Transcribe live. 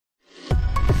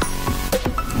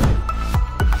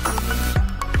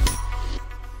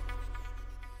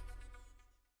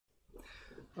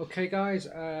Okay guys,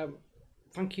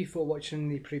 thank you for watching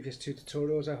the previous two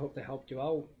tutorials. I hope they helped you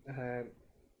out.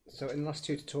 So in the last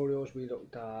two tutorials we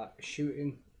looked at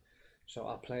shooting, so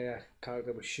our player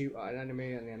character would shoot at an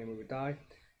enemy and the enemy would die,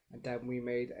 and then we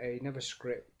made another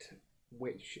script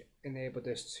which enabled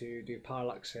us to do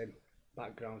parallaxing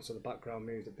background, so the background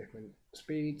moves at different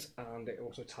speeds and it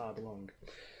also tied along.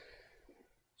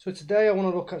 So today I want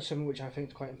to look at something which I think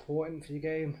is quite important for your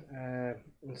game,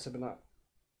 and something that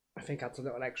I think adds a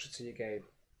little extra to your game,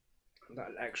 that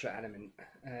extra element,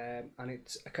 and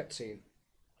it's a cutscene.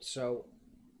 So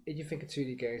if you think of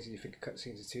 2D games and you think of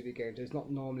cutscenes as 2D games, it's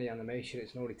not normally animation,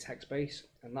 it's normally text-based,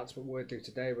 and that's what we're doing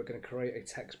today. We're going to create a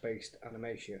text-based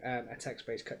animation, a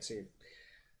text-based cutscene.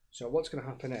 So what's going to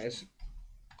happen is,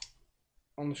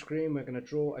 on the screen we're going to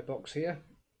draw a box here,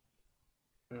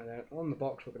 and then on the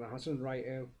box we're going to have some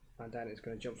writing, and then it's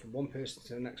going to jump from one person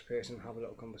to the next person and have a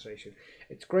little conversation.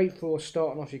 It's great for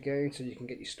starting off your game so you can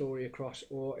get your story across,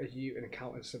 or if you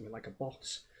encounter something like a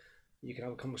boss, you can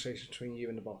have a conversation between you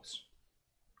and the boss,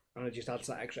 and it just adds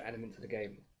that extra element to the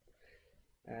game.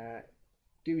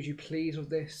 Do as you please with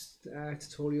this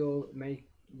tutorial,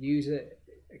 use it,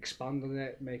 expand on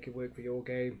it, make it work for your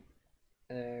game.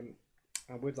 And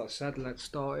with that said, let's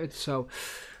start it. So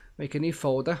make a new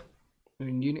folder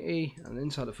in Unity, and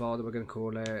inside the folder we're going to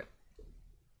call it,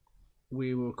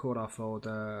 we will call our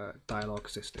folder dialogue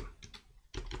system.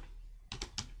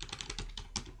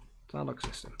 Dialogue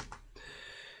system.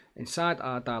 Inside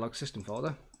our dialogue system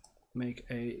folder, make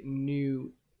a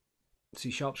new C#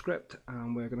 script,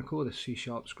 and we're going to call this C#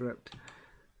 script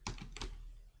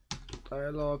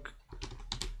dialogue.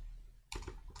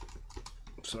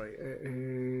 Sorry, it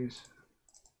is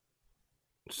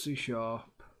C#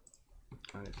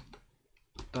 and it's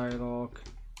dialogue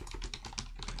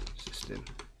system.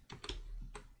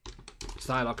 It's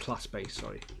dialogue class base,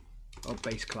 sorry, or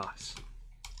base class.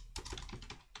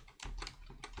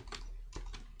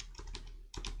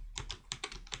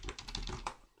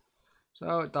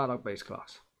 So dialogue base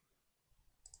class.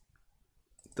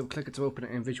 Double click it to open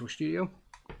it in Visual Studio.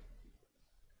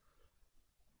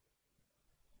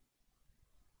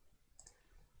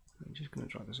 I'm just going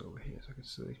to drag this over here so I can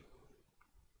see.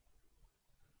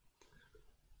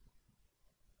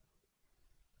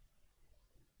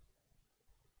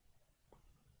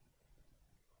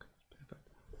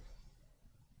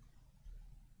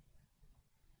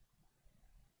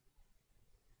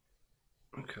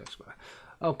 Okay, that's better.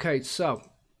 Okay, so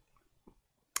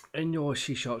in your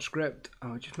C# script,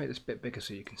 I'll just make this a bit bigger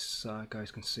so you can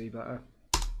guys can see better.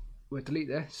 We'll delete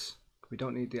this. We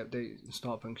don't need the update and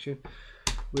start function.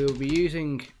 We'll be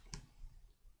using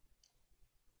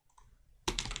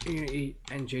Unity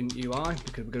Engine UI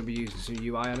because we're going to be using some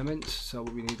UI elements, so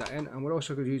we need that in. And we're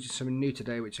also going to use something new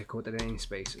today, which is called the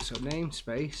namespace. So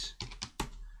namespace,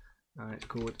 and it's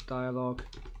called dialogue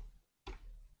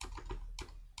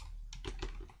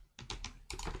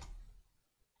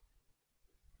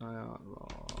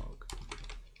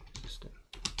system.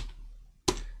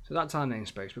 So that's our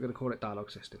namespace. We're going to call it dialogue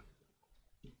system.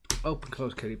 Open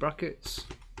close curly brackets,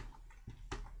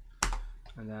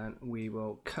 and then we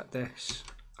will cut this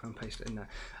and paste it in there.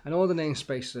 And all the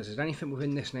namespace does is anything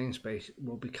within this namespace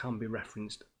can be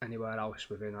referenced anywhere else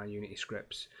within our Unity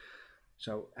scripts.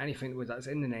 So anything that's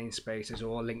in the namespace is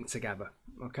all linked together.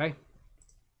 Okay.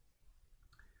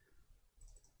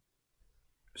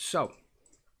 So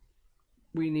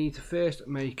we need to first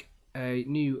make a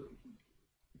new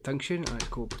function, and it's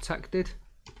called protected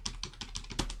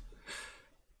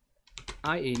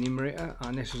enumerator,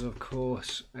 and this is of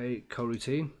course a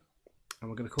coroutine, and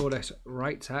we're going to call this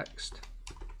write text,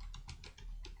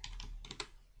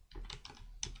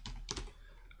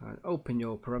 and open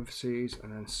your parentheses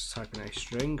and then type in a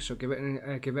string. So give it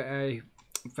a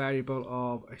variable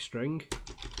of a string,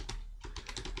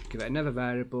 give it another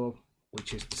variable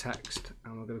which is text,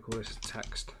 and we're going to call this a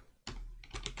text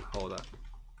holder.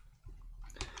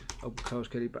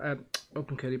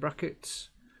 Open curly brackets,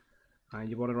 and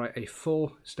you want to write a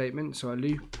for statement, so a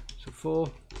loop, so for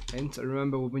int. And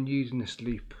remember, we've been using this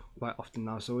loop quite often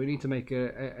now, so we need to make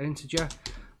an integer.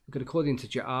 We're going to call the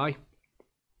integer I,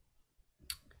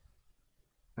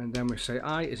 and then we say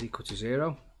I is equal to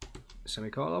 0,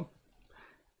 semicolon.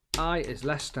 I is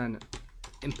less than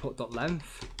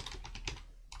input.length,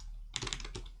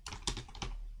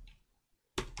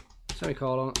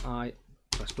 semicolon, I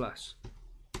plus plus.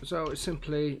 So it's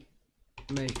simply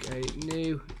make a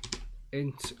new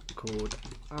int called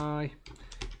I.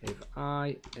 If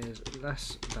I is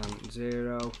less than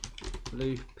 0,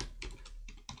 loop,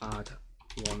 add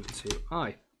 1 to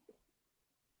I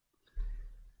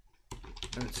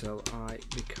until I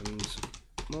becomes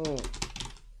more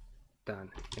then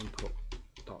input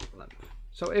dot length.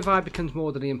 So if I becomes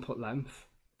more than the input length,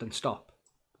 then stop.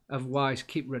 Otherwise,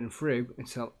 keep running through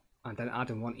until, and then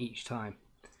adding one each time.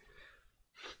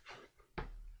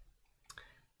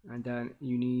 And then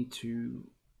you need to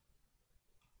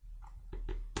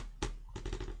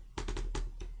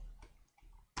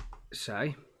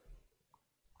say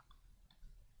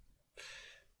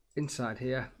inside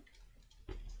here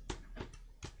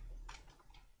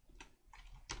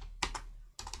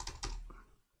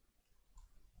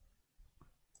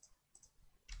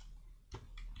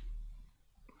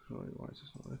sorry, why is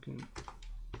this not working?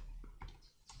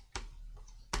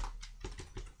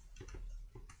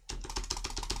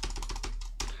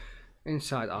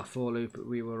 Inside our for loop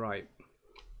we will write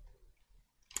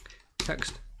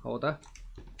text holder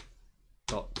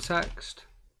dot text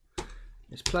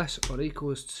is plus or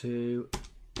equals to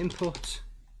input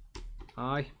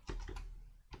I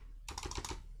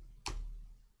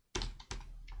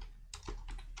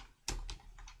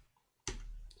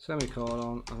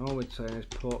semicolon, and all we're saying is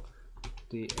put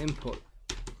the input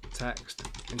text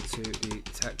into the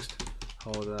text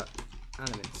holder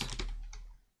element.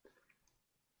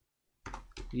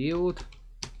 Yield,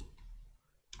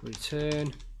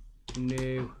 return,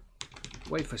 new,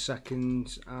 wait for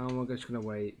seconds, and we're just going to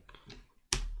wait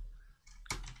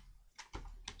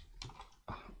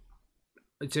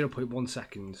 0.1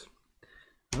 seconds.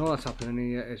 And all that's happening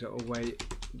here is it will wait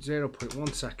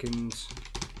 0.1 seconds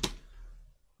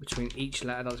between each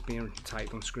letter that's being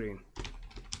typed on screen.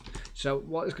 So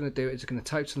what it's going to do is it's going to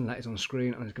type some letters on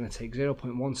screen, and it's going to take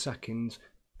 0.1 seconds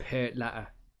per letter.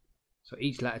 So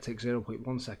each letter takes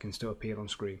 0.1 seconds to appear on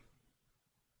screen.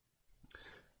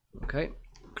 Okay,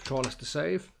 Control S to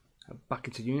save, back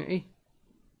into Unity.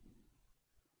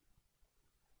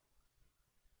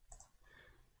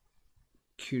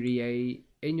 Create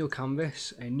in your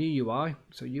canvas a new UI,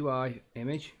 so UI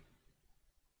image.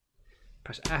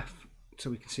 Press F so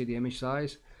we can see the image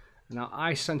size. And now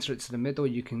I center it to the middle.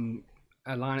 You can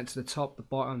align it to the top, the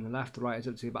bottom, the left, the right, is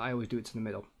up to you, but I always do it to the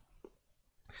middle.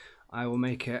 I will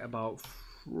make it about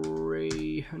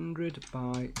 300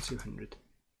 by 200.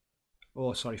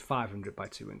 Or sorry, 500 by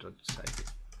 200, I'd say.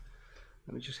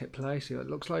 Let me just hit play, see what it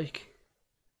looks like.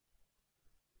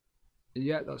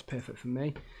 Yeah, that's perfect for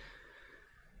me.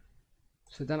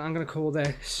 So then I'm going to call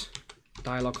this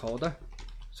dialog holder.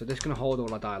 So this is going to hold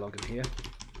all our dialogue in here.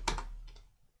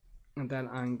 And then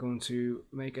I'm going to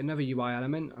make another UI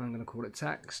element. I'm going to call it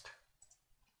text.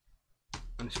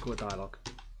 And it's called dialog.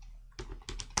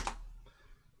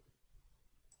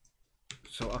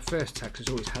 So our first text is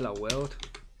always hello world.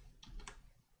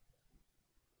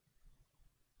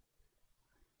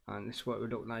 And this is what it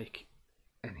would look like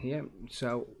in here.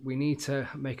 So we need to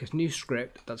make a new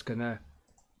script that's going to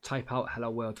type out hello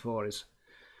world for us.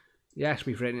 Yes,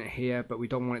 we've written it here, but we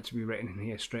don't want it to be written in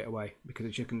here straight away because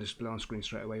it's just going to display on screen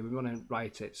straight away. We want to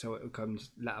write it so it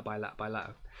comes letter by letter by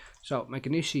letter. So make a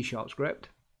new C# script,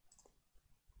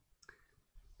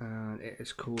 and it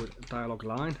is called dialog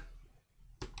line.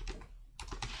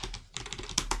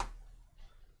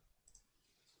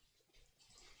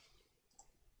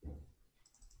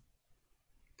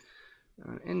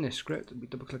 And in this script, we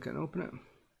double click it and open it.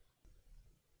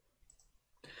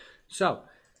 So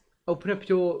open up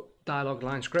your dialog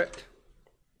line script,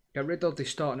 get rid of the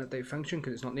start and update function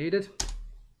because it's not needed.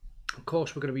 Of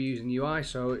course, we're going to be using UI,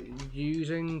 so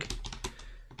using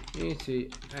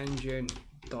Unity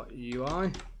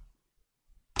engine.ui,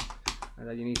 and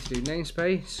then you need to do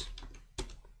namespace,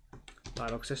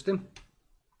 dialog system,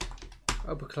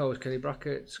 open close curly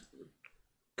brackets,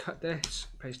 cut this,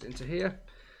 paste it into here,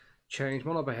 change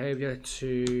model behavior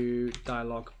to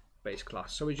dialog base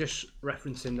class. So we're just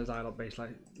referencing the dialog base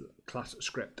class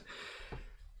script.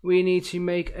 We need to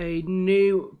make a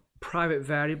new private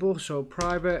variable, so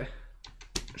private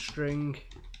string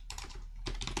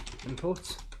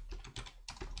input,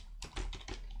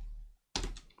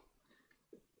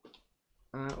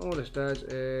 and all this does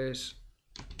is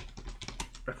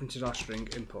references our string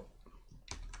input.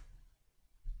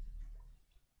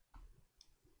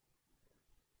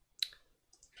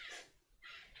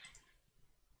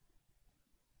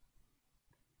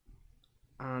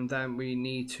 And then we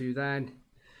need to then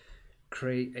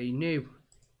create a new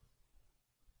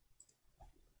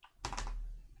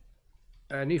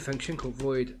function called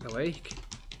void awake.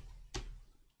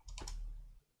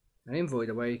 And in void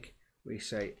awake we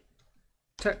say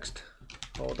text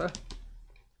holder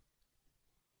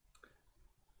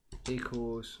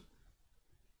equals,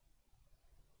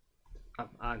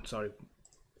 I'm sorry,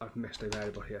 I've missed a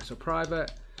variable here, so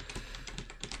private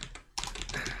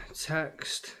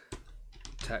text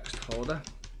holder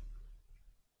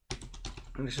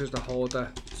and this is the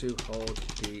holder to hold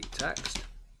the text.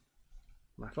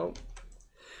 My fault.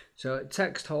 So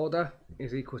text holder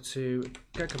is equal to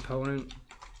get component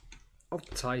of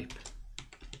the type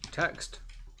text,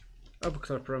 open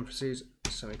close parentheses,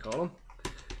 semicolon,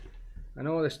 and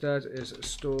all this does is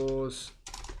stores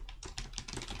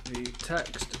the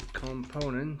text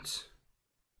component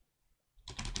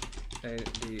in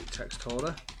the text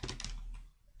holder.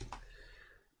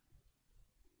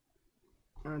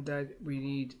 And then we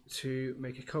need to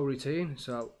make a coroutine.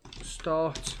 So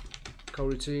start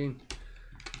coroutine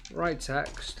write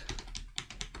text,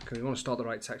 because we want to start the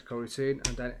write text coroutine,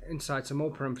 and then inside some more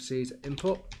parentheses,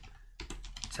 input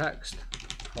text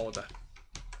holder.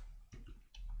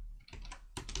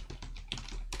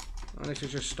 And this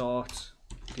is just start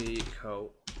the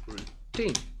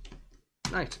coroutine.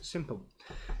 Nice, simple.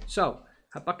 So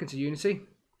head back into Unity.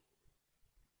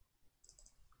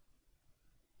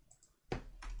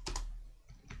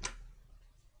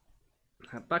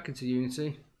 Head back into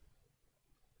Unity.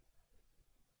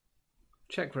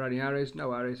 Check for any errors,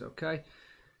 no errors, okay.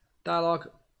 Dialog,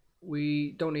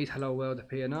 we don't need hello world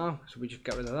appear now, so we just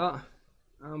get rid of that.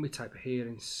 And we type it here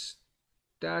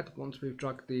instead once we've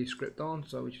dragged the script on,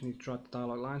 so we just need to drag the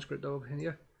dialog line script over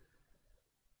here.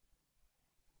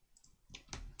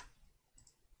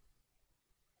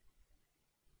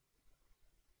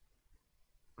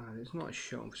 And it's not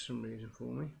shown for some reason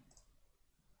for me.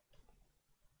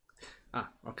 Ah,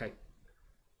 okay.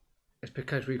 It's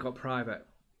because we've got private.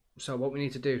 So what we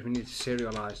need to do is we need to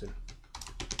serialize them.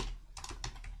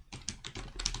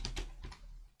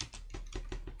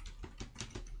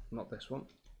 Not this one.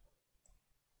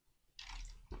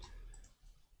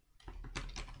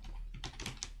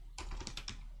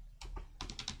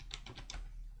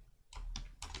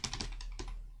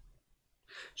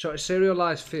 So a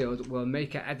serialized field will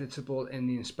make it editable in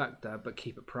the inspector but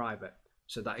keep it private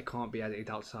so that it can't be edited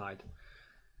outside.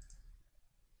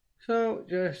 So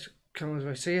just come as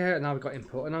we see here, and now we've got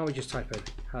input, and now we just type in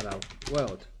hello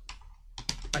world.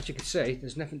 As you can see,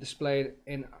 there's nothing displayed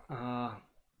in our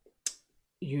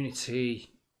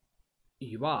Unity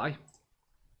UI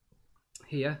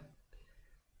here,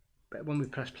 but when we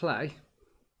press play,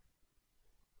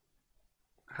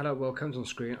 hello world comes on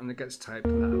screen and it gets typed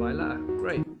letter by letter.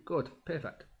 Great, good,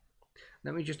 perfect.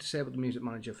 Let me just disable the music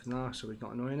manager for now so it's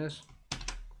not annoying us.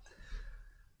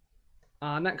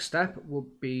 Our next step will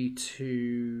be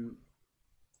to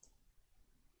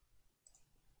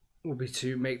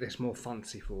make this more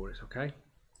fancy for us, okay?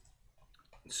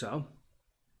 So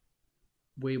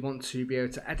we want to be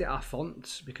able to edit our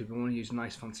fonts because we want to use a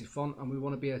nice fancy font, and we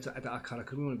want to be able to edit our color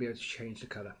because we want to be able to change the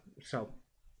color. So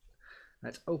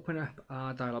let's open up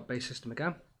our dialog base system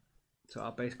again. So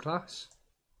our base class.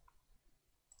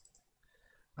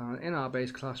 And in our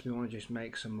base class, we want to just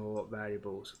make some more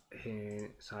variables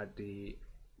inside the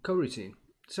coroutine.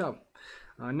 So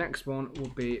our next one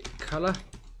will be color,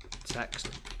 text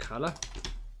color,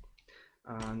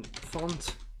 and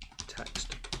font,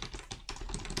 text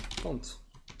font.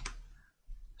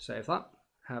 Save that,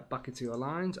 head back into your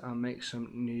lines and make some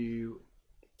new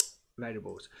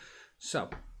variables. So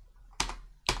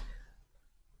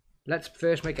let's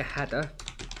first make a header.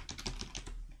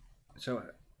 So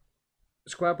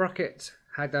square bracket,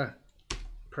 header,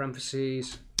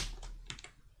 parentheses,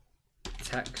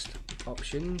 text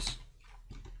options.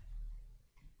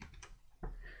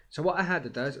 So what a header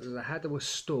does is a header will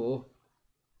store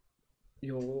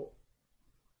your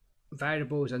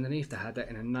variables underneath the header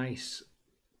in a nice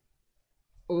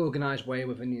organized way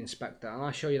within the inspector, and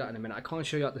I'll show you that in a minute. I can't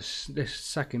show you that this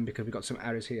second because we've got some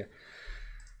errors here.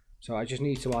 So I just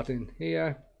need to add in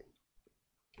here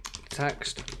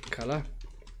text color,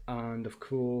 and of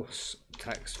course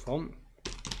text font.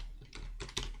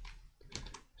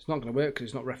 It's not going to work because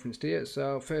it's not referenced here.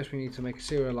 So first we need to make a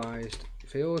serialized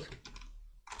field.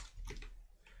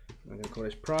 I'm going to call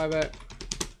this private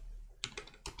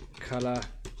color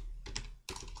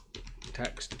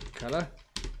text color.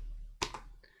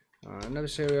 Another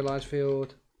serialized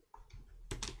field,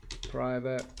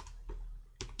 private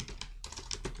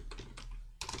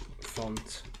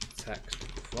font text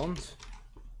font.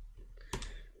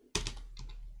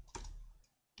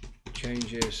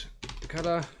 Changes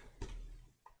color.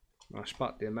 I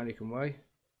spat the American way,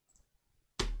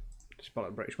 spell it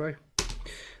the British way,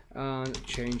 and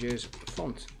changes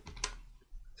font.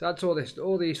 So that's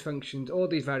all these functions, all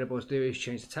these variables do is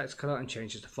change the text color and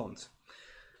changes the font.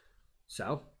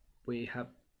 So we have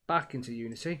back into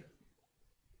Unity,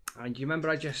 and you remember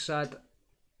I just said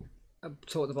I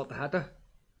talked about the header.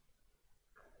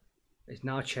 It's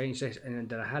now changed this and then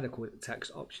did a header called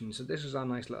text options. So this is our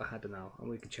nice little header now, and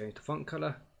we can change the font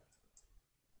color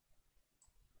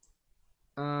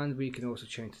and we can also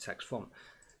change the text font.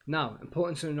 Now,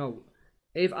 important to note,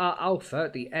 if our alpha,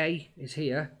 the A is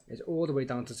here, is all the way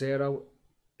down to 0,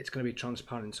 it's going to be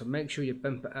transparent. So make sure you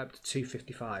bump it up to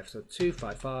 255. So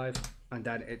 255, and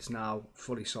then it's now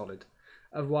fully solid.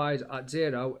 Otherwise, at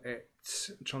 0,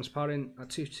 it's transparent. At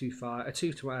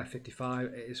 255,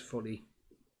 it is fully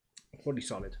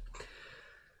solid.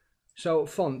 So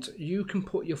font, you can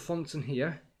put your fonts in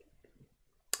here,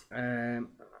 and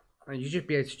you should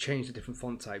be able to change the different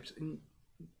font types.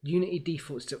 Unity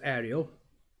defaults to Arial,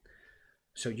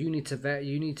 so you need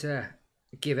to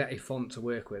give it a font to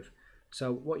work with.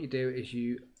 So what you do is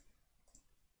you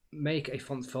make a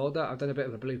fonts folder. I've done a bit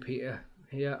of a blue Peter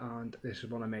here, and this is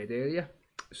one I made earlier.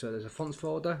 So there's a fonts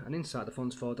folder, and inside the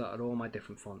fonts folder are all my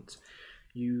different fonts.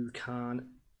 You can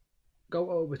go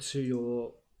over to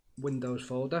your Windows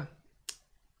folder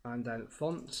and then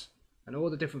fonts, and all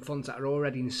the different fonts that are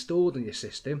already installed in your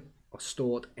system are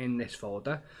stored in this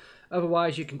folder.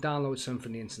 Otherwise, you can download some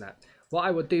from the internet. What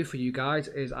I will do for you guys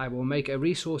is I will make a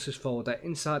resources folder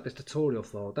inside this tutorial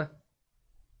folder,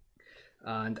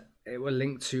 and it will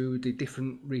link to the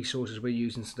different resources we're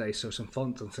using today, so some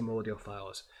fonts and some audio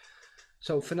files.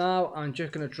 So for now, I'm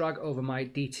just going to drag over my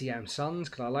DTM Sans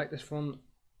because I like this font.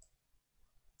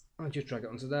 I'll just drag it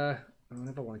onto there, and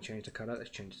if I want to change the colour,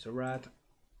 let's change it to red.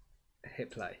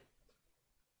 Hit play.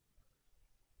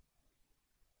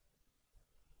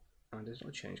 And it's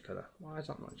not change colour. Why is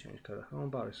that not change colour? How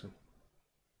embarrassing.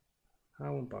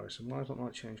 How embarrassing. Why is that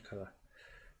not change colour?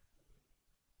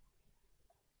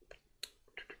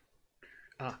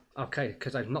 Ah, okay,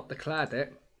 because I've not declared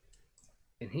it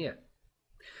in here.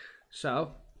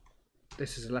 So,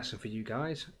 this is a lesson for you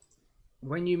guys.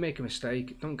 When you make a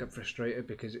mistake, don't get frustrated,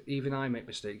 because even I make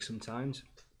mistakes sometimes.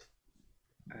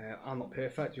 I'm not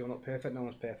perfect, you're not perfect, no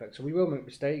one's perfect. So we will make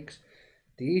mistakes.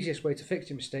 The easiest way to fix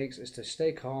your mistakes is to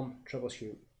stay calm,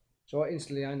 troubleshoot. So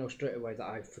instantly I know straight away that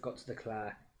I forgot to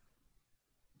declare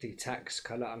the text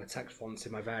colour and the text fonts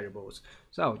in my variables.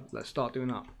 So let's start doing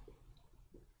that.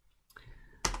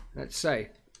 Let's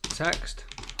say text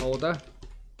holder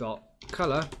dot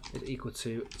color is equal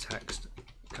to text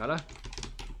color.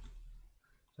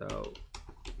 So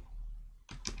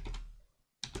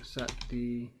set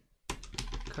the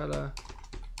color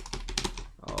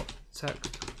of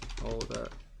text holder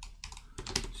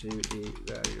to the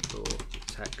variable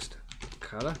text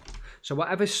color. So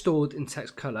whatever is stored in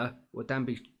text color will then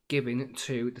be given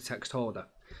to the text holder.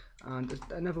 And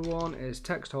another one is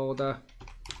text holder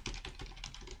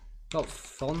dot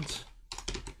font,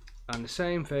 and the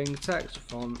same thing, text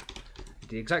font,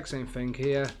 the exact same thing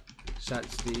here,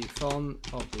 sets the font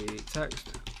of the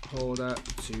text holder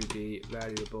to the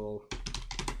variable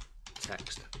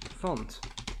text font.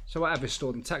 So whatever is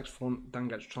stored in text font then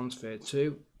gets transferred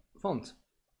to font.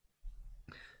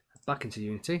 Back into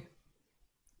Unity.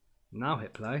 Now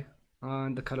hit play,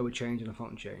 and the color will change and the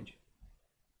font will change.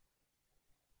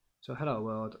 So hello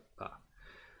world.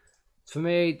 For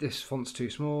me, this font's too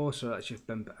small, so let's just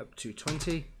bump it up to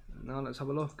 20. Now let's have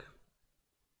a look.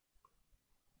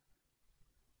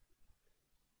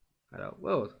 Hello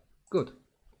world. Good.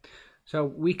 So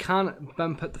we can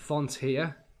bump up the font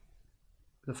here,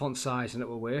 the font size, and it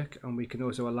will work, and we can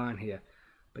also align here.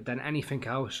 But then anything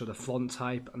else, so the font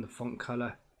type and the font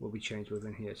color, will be changed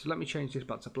within here. So let me change this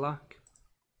back to black.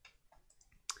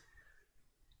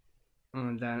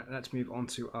 And then let's move on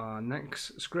to our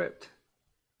next script.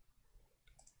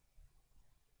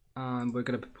 And we're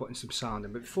going to be putting some sound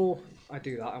in. But before I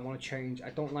do that, I want to change. I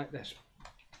don't like this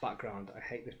background. I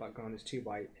hate this background. It's too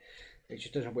white. It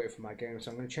just doesn't work for my game. So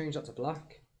I'm going to change that to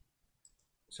black.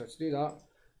 So to do that,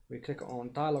 we click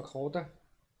on dialog holder,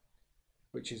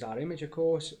 which is our image, of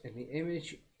course. In the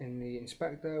image, in the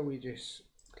inspector, we just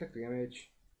click the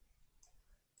image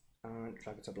and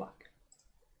drag it to black.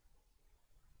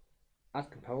 Add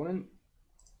component.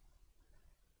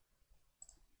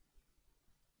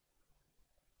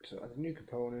 So add a new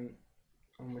component,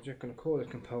 and we're just going to call this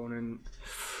component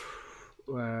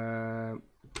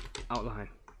outline.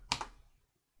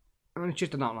 And it's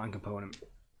just an outline component.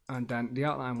 And then the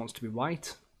outline wants to be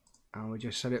white, and we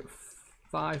just set it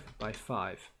 5 by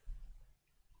 5.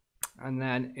 And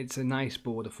then it's a nice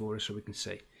border for us so we can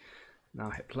see. Now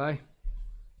hit play.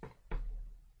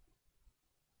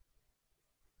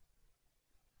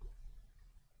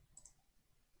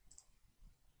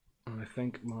 I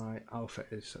think my alpha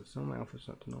is set. So my alpha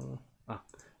set to normal.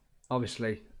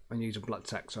 Obviously I'm using black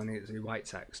text, so I need it to be white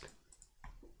text.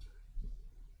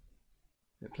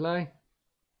 Hit play,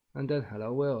 and then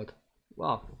hello world.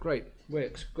 Wow, great,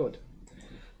 works good.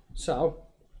 So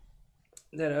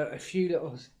there are a few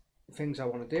little things I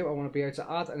want to do. I want to be able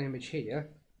to add an image here,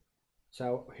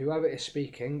 So whoever is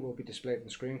speaking will be displayed on the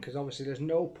screen, because obviously there's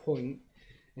no point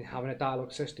in having a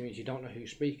dialogue system if you don't know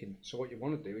who's speaking. So what you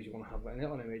want to do is you want to have a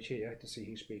little image here to see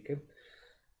who's speaking.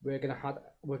 We're gonna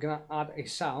add a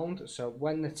sound, so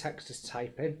when the text is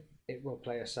typing, it will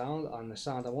play a sound, and the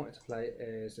sound I want it to play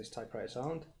is this typewriter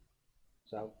sound.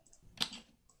 So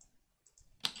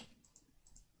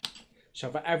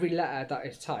for every letter that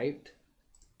is typed,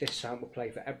 this sound will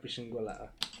play for every single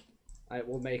letter, and it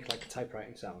will make like a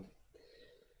typewriting sound.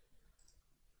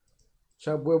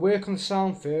 So we'll work on the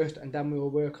sound first, and then we will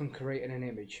work on creating an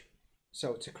image.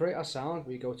 So to create our sound,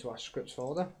 we go to our scripts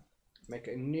folder, make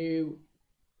a new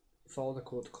folder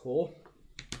called core.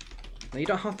 Now you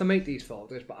don't have to make these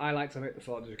folders, but I like to make the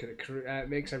folders because it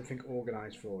makes everything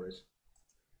organized for us.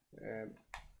 If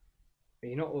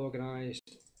you're not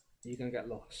organized, you're going to get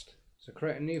lost. So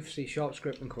create a new C#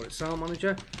 script and call it sound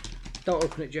manager. Don't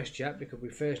open it just yet, because we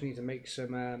first need to make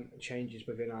some changes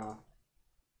within our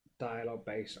dialog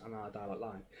base and our dialog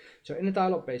line. So in the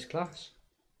dialog base class,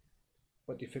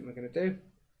 what do you think we're going to do?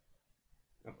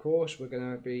 Of course, we're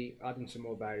going to be adding some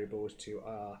more variables to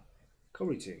our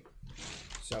coroutine.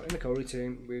 So in the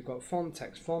coroutine, we've got font,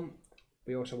 text, font.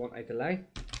 We also want a delay.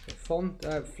 So font,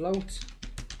 float,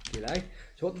 delay.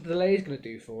 So what the delay is going to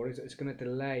do for us, it's going to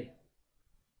delay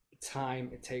the time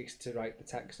it takes to write the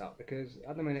text out, because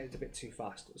at the minute it's a bit too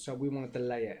fast. So we want to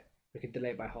delay it. We could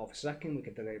delay it by half a second, we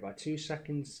could delay it by 2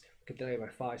 seconds, we could delay it by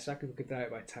 5 seconds, we could delay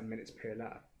it by 10 minutes per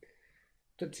letter.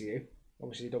 It's up to you.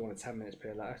 Obviously you don't want it 10 minutes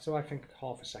per letter, so I think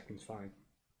half a second's fine.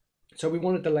 So we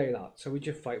want to delay that. So we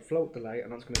just fight float delay,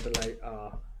 and that's going to delay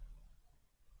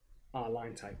our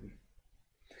line typing.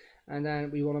 And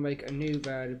then we want to make a new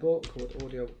variable called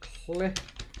audio clip,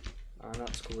 and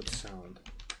that's called sound.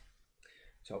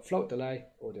 So float delay,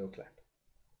 audio clip.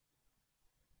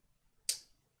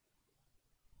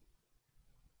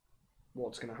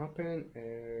 What's going to happen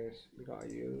is we got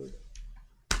to use,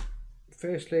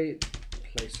 firstly,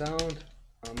 play sound,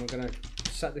 and we're going to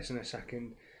set this in a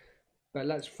second, but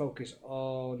let's focus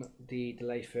on the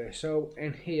delay first. So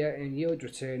in here, in yield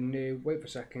return new, wait for a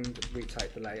second,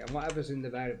 retype delay, and whatever's in the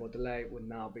variable delay will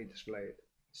now be displayed.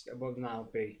 It will now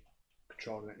be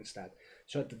controlling it instead.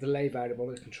 So the delay variable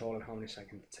is controlling how many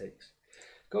seconds it takes.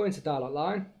 Go into dialog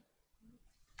line.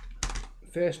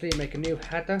 Firstly, make a new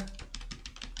header.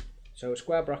 So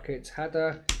square brackets,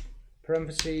 header,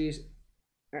 parentheses,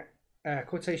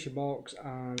 quotation marks,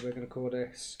 and we're going to call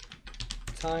this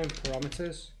time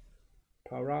parameters.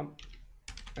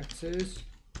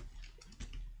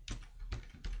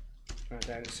 And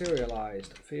then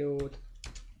serialized field,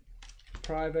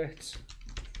 private,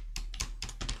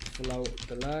 float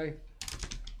delay,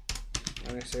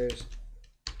 and this is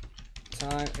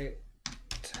time it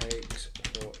takes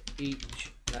for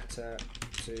each letter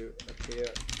to appear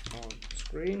on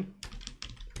screen.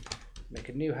 Make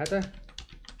a new header.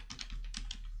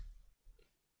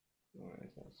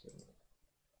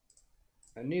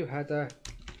 A new header,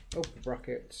 open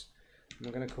brackets, and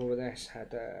we're going to call this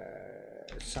header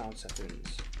sound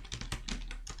settings.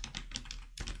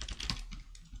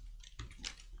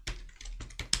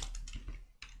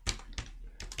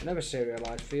 Another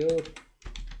serialized field,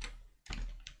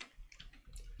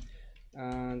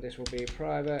 and this will be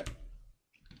private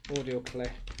audio clip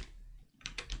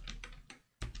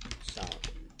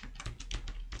sound.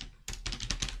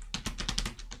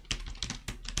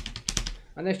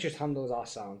 And this just handles our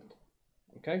sound.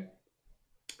 Okay.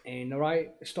 In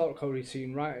the start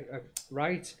coroutine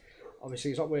right.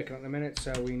 Obviously it's not working at the minute,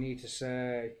 so we need to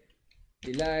say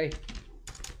delay,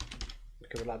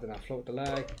 because we're adding our float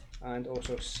delay, and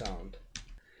also sound.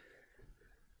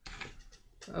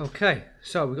 Okay,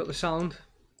 so we've got the sound.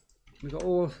 We've got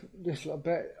all this little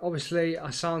bit. Obviously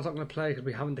our sound's not going to play because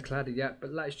we haven't declared it yet,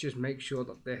 but let's just make sure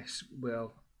that this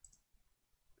will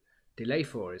delay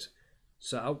for us.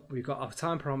 So we've got our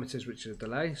time parameters, which is a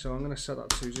delay. So I'm going to set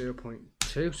that to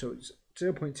 0.2. So it's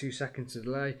 0.2 seconds to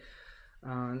delay.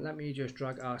 And let me just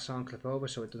drag our sound clip over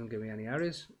so it doesn't give me any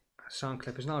errors. Our sound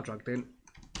clip is now dragged in.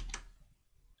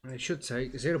 And it should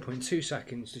take 0.2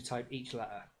 seconds to type each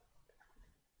letter.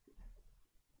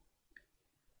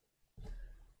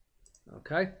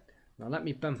 Okay. Now let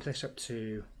me bump this up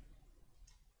to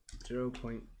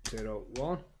 0.01.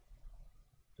 So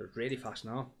it's really fast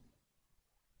now.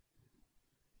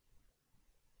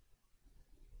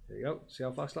 There you go, see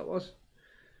how fast that was?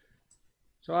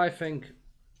 So I think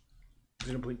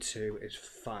 0.2 is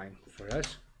fine for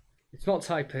us. It's not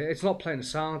typing, it's not playing the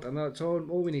sound, and that's all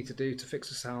we need to do to fix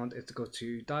the sound is to go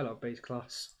to dialog base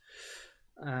class,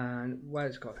 and where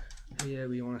it's got here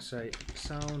we want to say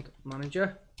sound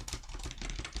manager.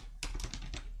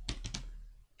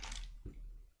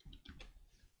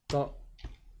 dot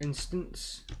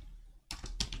instance.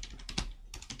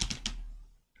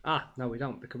 No, we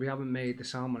don't, because we haven't made the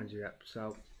sound manager yet,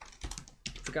 so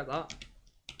forget that.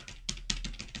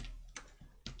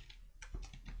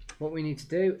 What we need to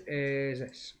do is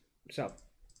this. So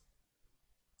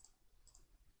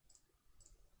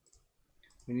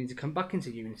we need to come back into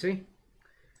Unity.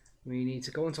 We need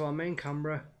to go into our main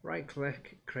camera, right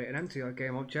click, create an empty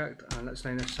game object, and let's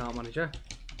name this sound manager.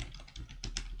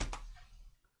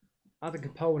 Add a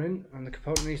component, and the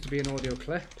component needs to be an audio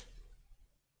clip.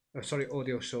 Oh, sorry,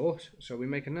 audio source. So we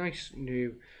make a nice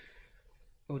new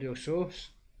audio source.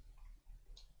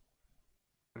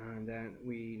 And then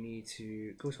we need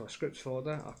to go to our scripts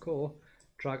folder, our core,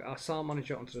 drag our sound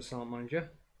manager onto the sound manager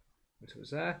until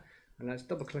it's there, and let's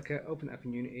double click it, open it up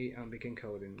in Unity and begin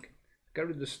coding. Get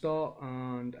rid of the start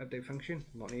and update function,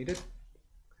 not needed.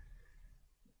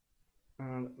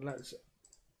 And let's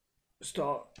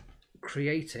start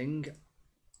creating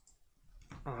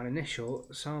our initial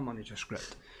sound manager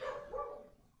script.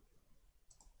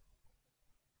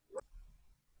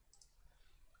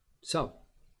 So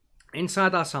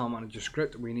inside our sound manager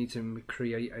script, we need to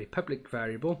create a public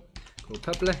variable called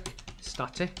public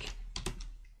static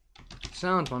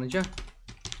sound manager,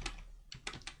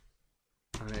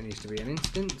 and it needs to be an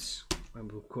instance,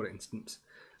 and we'll call it instance,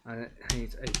 and it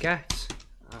needs a get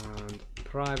and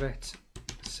private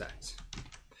set.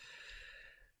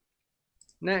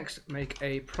 Next, make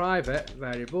a private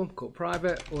variable called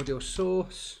private audio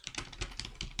source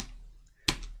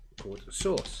called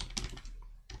source,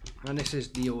 and this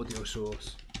is the audio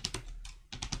source.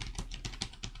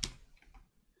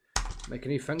 Make a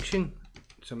new function,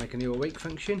 so make a new awake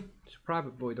function, so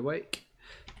private void awake,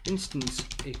 instance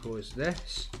equals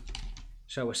this,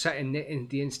 so we're setting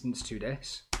the instance to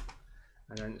this,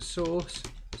 and then source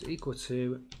is equal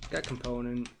to get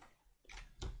component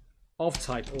of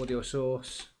type audio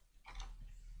source,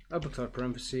 open close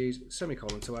parentheses,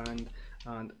 semicolon to end,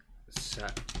 and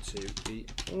set to the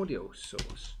audio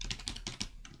source.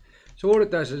 So all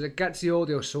it does is it gets the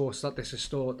audio source that this is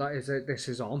stored, this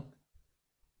is on,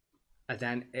 and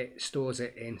then it stores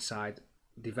it inside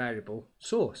the variable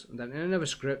source. And then in another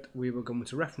script, we will go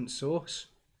into reference source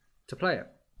to play it,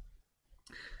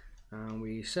 and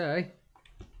we say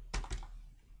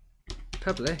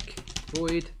public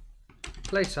void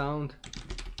play sound,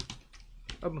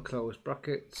 open close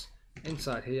brackets,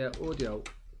 inside here audio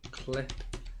clip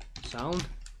sound,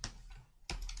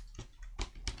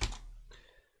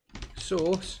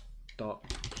 source dot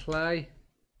play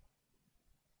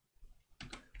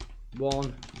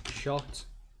one shot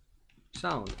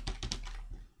sound.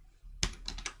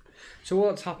 So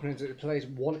what's happening is it plays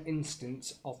one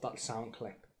instance of that sound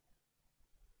clip,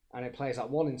 and it plays that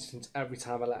one instance every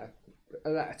time a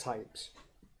letter types.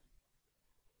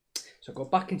 So go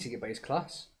back into your base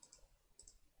class,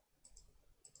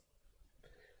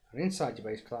 and inside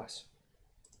your base class,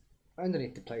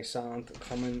 underneath the play sound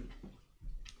comment,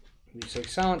 we say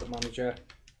sound manager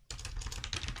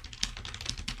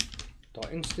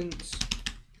dot instance.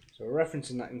 So we're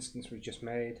referencing that instance we just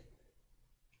made.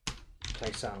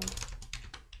 Play sound.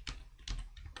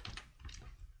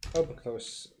 Open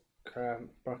close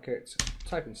brackets.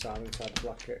 Type in sound inside the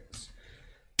brackets.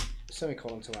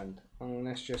 Semicolon to end. And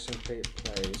this just simply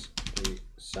plays the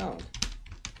sound.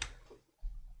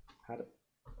 Add it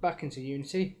back into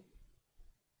Unity.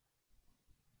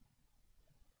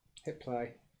 Hit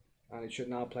play. And it should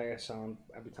now play a sound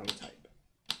every time we type.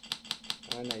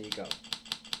 And there you go.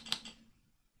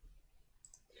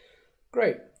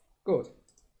 Great, good.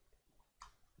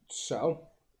 So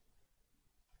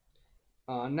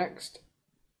our next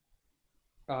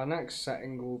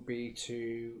setting will be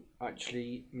to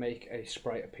actually make a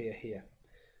sprite appear here.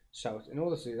 So in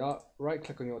order to do that, right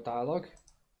click on your dialog,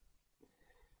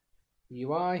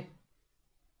 UI,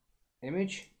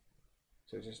 image.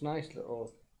 So it's this nice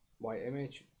little white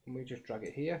image, and we just drag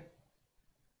it here.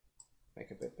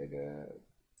 Make it a bit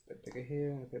bigger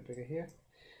here, and a bit bigger here.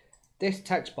 This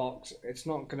text box, it's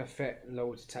not going to fit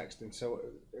loads of text in. So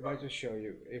if I just show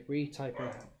you, if we type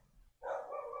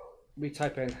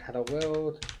in hello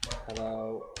world,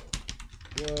 hello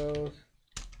world,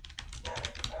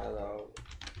 hello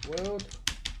world.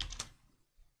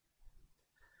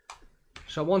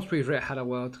 So once we've written hello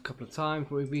world a couple of times,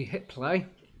 when we hit play,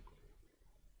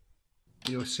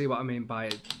 you'll see what I mean by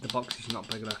it. The box is not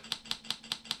big enough.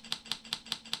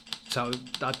 So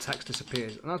that text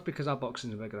disappears, and that's because our box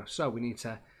isn't big enough. So we need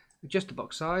to adjust the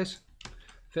box size.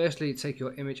 Firstly, take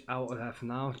your image out of there for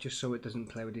now, just so it doesn't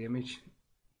play with the image.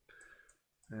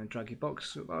 And drag your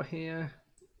box about here,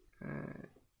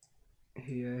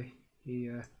 here,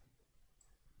 here,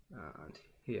 and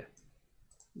here.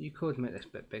 You could make this a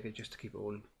bit bigger just to keep it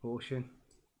all in proportion.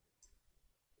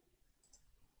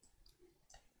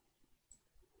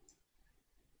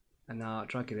 And now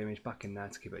drag your image back in there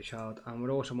to keep it a child. And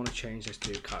we'll also want to change this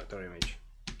to character image.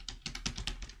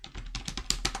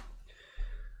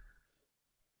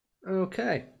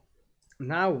 Okay,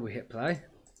 now we hit play.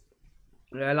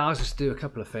 It allows us to do a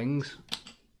couple of things.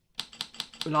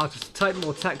 It allows us to type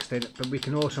more text in, but we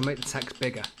can also make the text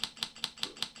bigger.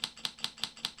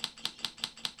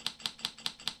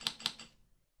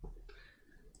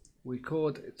 We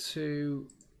could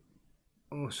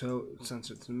also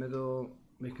center it to the middle.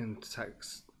 We can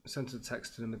center the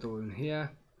text to the middle in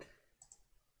here.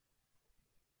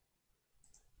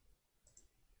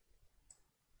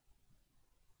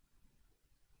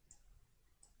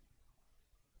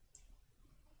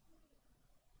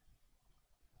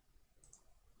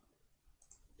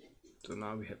 So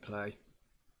now we hit play.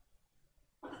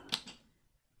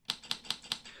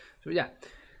 So yeah,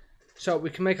 so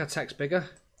we can make our text bigger.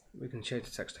 We can change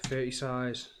the text to 30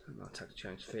 size, and our text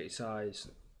change to 30 size.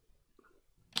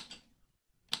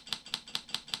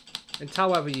 It's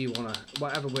however you wanna,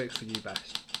 whatever works for you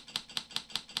best.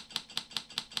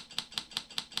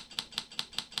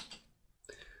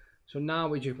 So now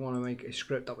we just want to make a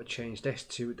script that would change this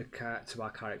to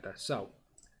our character. So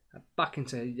back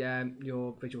into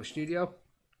your Visual Studio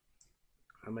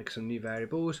and make some new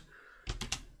variables.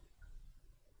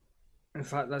 In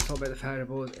fact, let's talk about the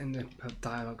variables in the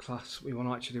dialog class. We want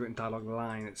to actually do it in dialog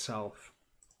line itself.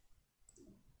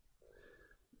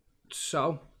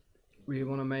 So we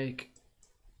want to make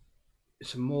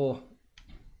some more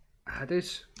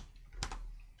headers.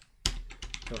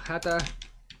 So header,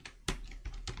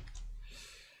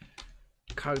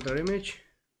 character image,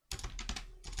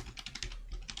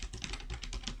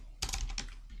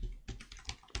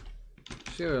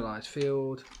 serialized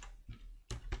field,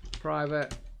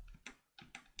 private,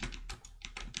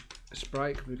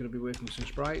 sprite, we're going to be working with some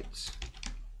sprites,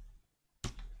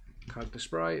 character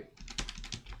sprite.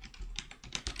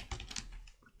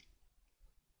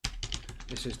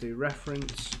 This is the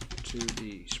reference to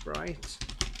the sprite,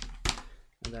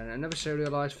 and then another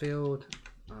serialized field,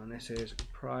 and this is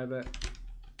private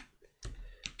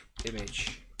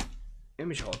image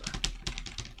holder.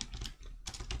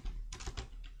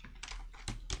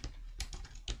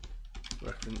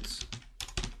 Reference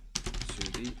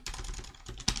to the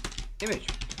image.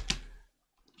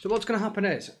 So what's going to happen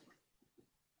is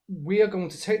we are going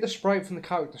to take the sprite from the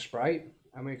character sprite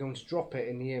and we're going to drop it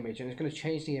in the image, and it's going to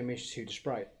change the image to the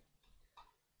sprite.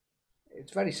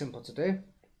 It's very simple to do.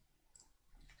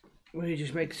 We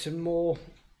just make some more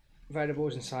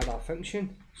variables inside our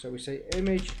function. So we say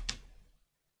image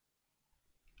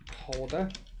holder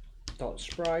dot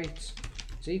sprite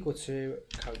is equal to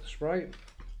character sprite,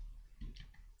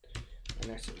 and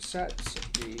this sets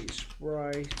the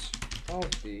sprite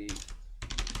of the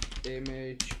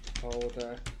image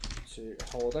holder to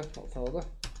holder, not folder,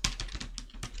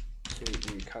 to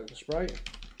the character sprite,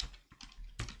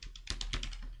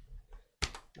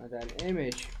 and then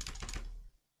image,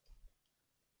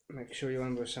 make sure you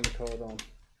remember a semicolon,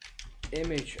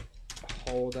 image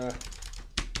holder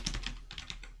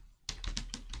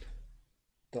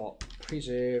dot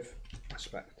preserve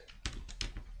aspect.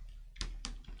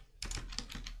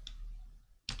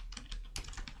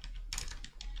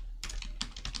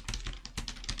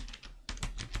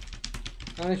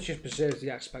 And this just preserves the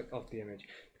aspect of the image,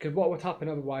 because what would happen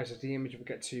otherwise is the image would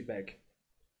get too big,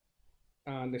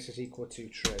 and this is equal to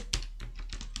true.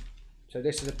 So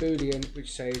this is a boolean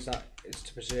which says that it's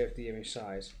to preserve the image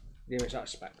size, the image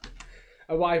aspect.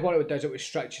 Otherwise what it does, it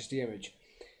stretches the image.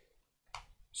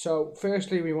 So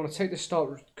firstly we want to take the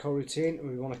start coroutine and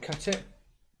we want to cut it.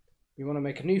 We want to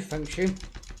make a new function,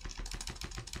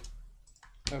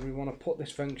 and we want to put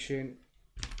this function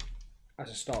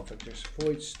as a start function, so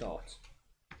void start.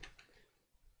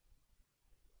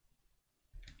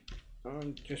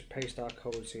 And just paste our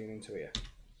coroutine into here.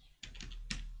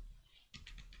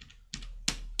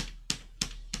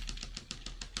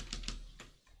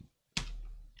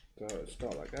 So let's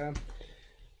start like that.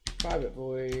 Private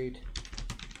void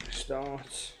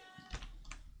start.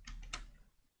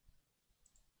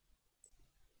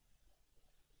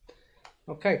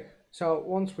 Okay, so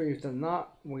once we've done that,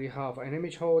 we have an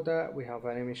image holder, we have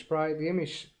an image sprite. The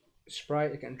image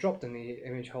sprite is getting dropped in the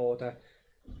image holder,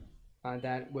 and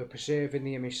then we're preserving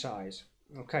the image size.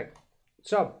 Okay,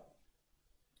 so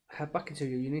head back into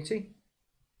your Unity.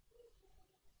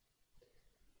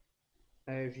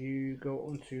 If you go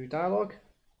onto dialog,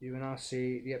 you will now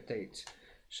see the updates.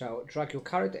 So drag your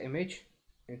character image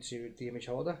into the image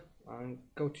holder and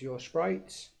go to your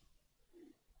sprites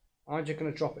I'm just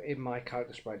going to drop it in my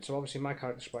character sprite. So obviously my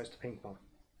character sprite is the pink one.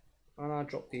 And I'll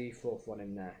drop the fourth one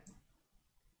in there.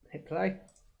 Hit play.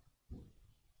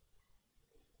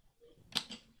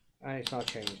 And it's now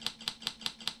changed.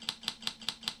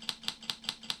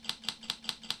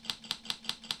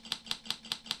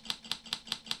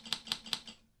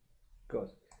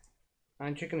 Good.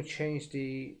 I'm just going to change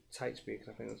the type speed because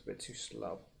I think that's a bit too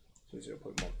slow. So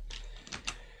 0.1.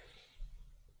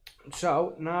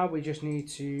 So now we just need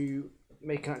to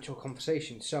make an actual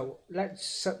conversation. So let's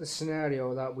set the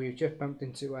scenario that we've just bumped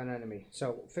into an enemy.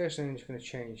 So first thing I'm just going to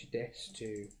change this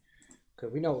to,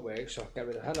 because we know it works, so I'll get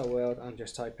rid of hello world and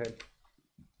just type in,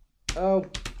 oh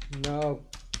no,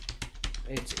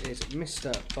 it is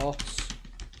Mr. Boss.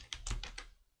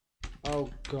 Oh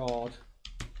god,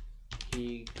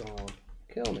 he gone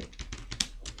kill me.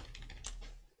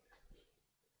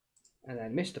 And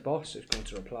then Mr. Boss is going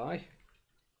to reply,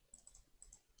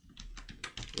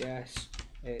 yes,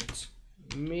 it's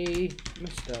me,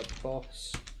 Mr.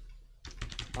 Boss.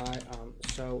 I am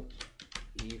so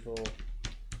evil.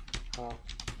 Ha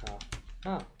ha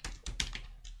ha.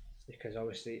 Because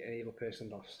obviously an evil person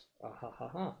lost. Ah, ha ha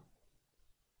ha.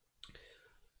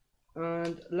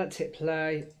 And let's hit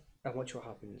play and watch what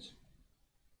happens.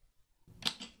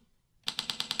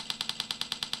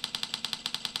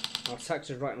 Our text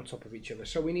is right on top of each other.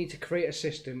 So we need to create a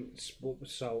system.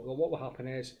 So what will happen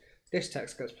is this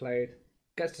text gets played,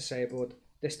 gets disabled,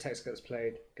 this text gets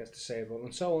played, gets disabled,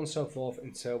 and so on and so forth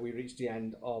until we reach the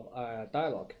end of our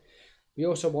dialogue. We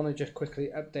also want to just quickly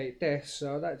update this.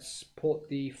 So let's put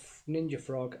the Ninja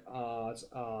Frog as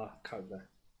our character.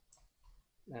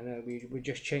 And then we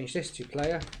just change this to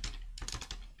player.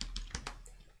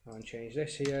 And change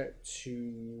this here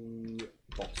to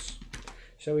boss.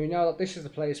 So we know that this is the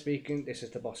player speaking, this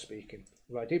is the boss speaking.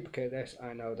 If I duplicate this,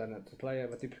 I know then it's the player.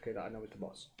 If I duplicate that, I know it's the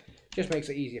boss. Just makes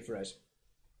it easier for us.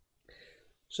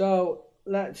 So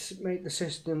let's make the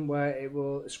system where it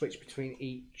will switch between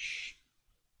each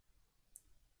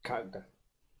character.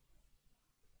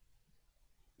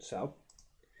 So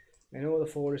in order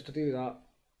for us to do that,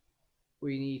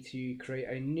 we need to create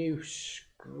a new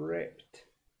script.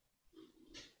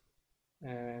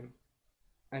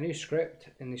 A new script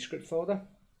in the script folder,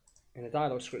 in the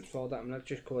dialogue script folder. I'm going to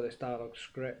just call this dialogue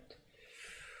script.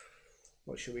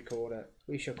 What should we call it?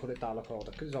 We should call it dialogue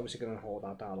holder because it's obviously going to hold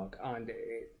our dialogue and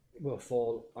it will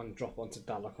fall and drop onto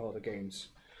dialogue holder games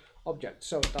object.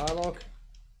 So dialogue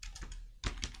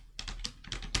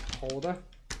holder,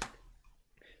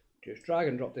 just drag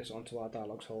and drop this onto our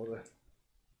dialogue holder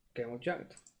game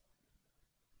object,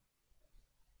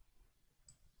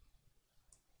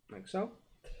 like so.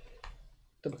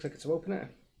 Double click it to open it.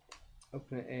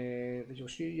 Open it in Visual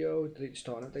Studio, delete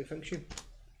start and update function.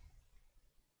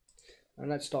 And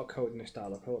let's start coding this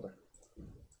dialog holder.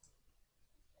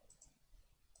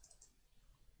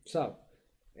 So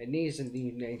it needs a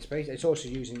new namespace. It's also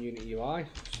using Unity UI.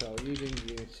 So using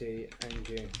Unity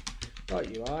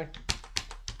engine.ui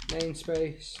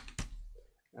namespace.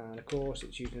 And of course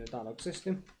it's using a dialog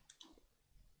system.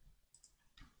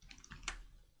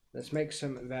 Let's make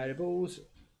some variables.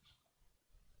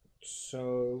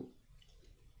 So,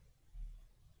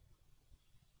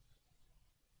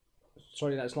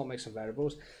 sorry, let's not make some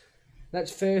variables.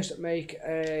 Let's first make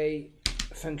a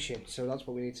function. So that's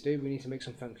what we need to do. We need to make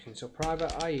some functions. So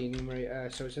private IE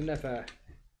numerator. So it's another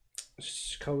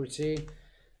code routine.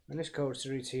 And this code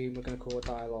routine we're going to call a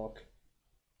dialog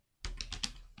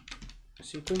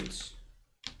sequence.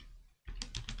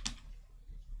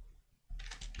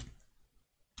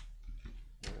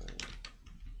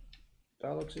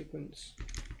 Dialog sequence,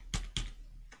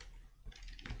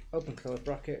 open close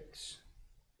brackets,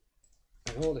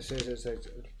 and all this is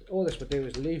all this will do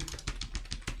is loop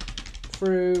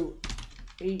through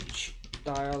each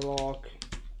dialogue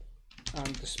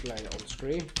and display it on the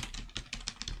screen.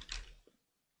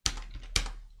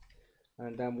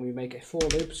 And then we make a for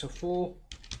loop, so for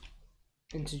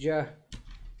integer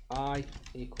I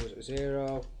equals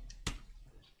 0,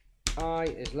 I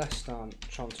is less than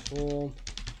transform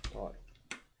dot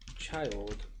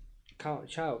child count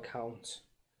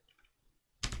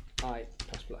I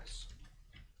plus plus.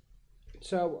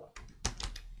 So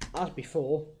as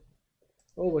before,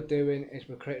 all we're doing is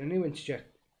we're creating a new integer.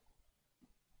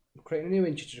 We're creating a new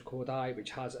integer called I,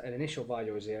 which has an initial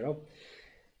value of 0.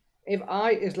 If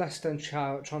I is less than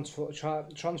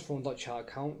transform.child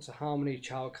count, so how many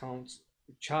child counts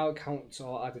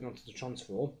are added onto the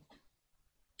transform,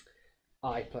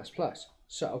 I plus plus.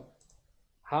 So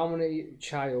how many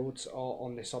childs are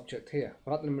on this object here?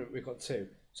 Well, at the moment we've got 2.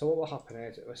 So what will happen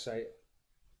is it will say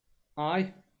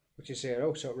I which is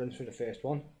 0, so it runs through the first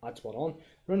one, adds 1 on,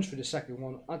 runs through the second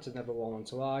one, adds another 1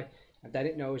 onto I, and then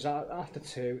it knows that after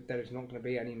 2 there is not going to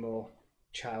be any more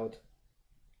child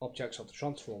objects of the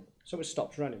transform, so it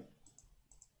stops running.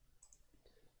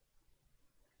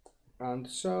 And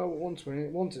so once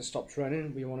it stops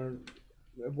running, we want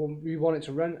it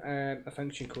to run a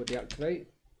function called deactivate.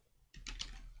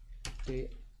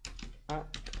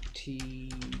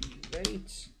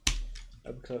 Deactivate,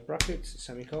 open close brackets,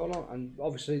 semicolon, and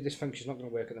obviously this function is not going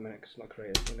to work at the minute because it's not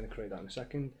created. I'm going to create that in a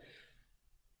second.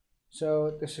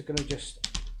 So this is going to just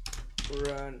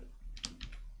run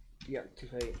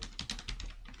deactivate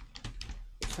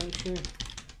function,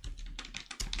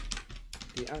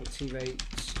 deactivates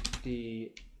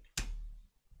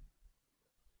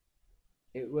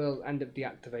it will end up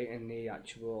deactivating the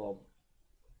actual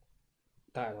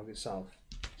dialogue itself.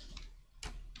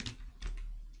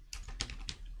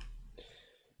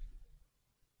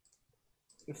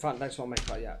 In fact, let's not make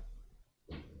that yet.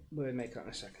 We'll make that in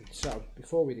a second. So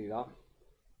before we do that,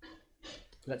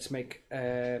 let's make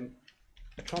a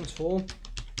transform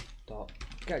dot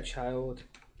get child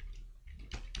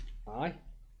I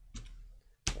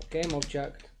dot game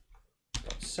object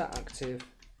dot set active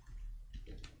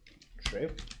true.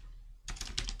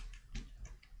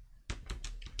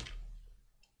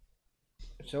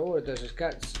 So all it does is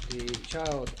gets the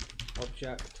child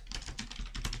object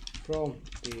from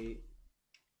the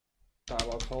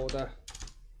dialog folder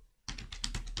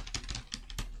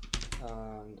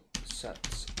and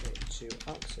sets it to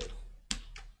active.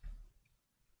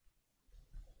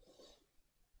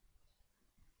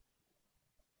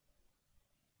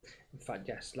 In fact,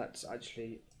 yes, let's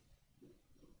actually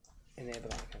enable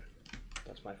that again.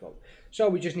 That's my fault. So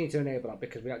we just need to enable that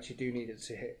because we actually do need it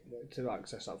to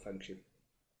access that function.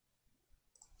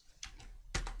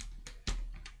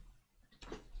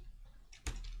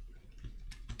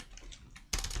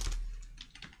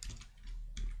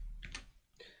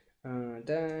 And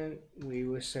then we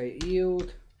will say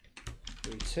yield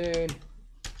return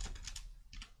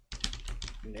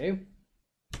new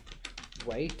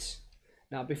wait.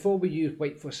 Now before we use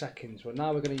wait for seconds, well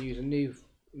now we're going to use a new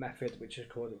method which is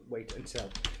called wait until.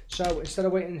 So instead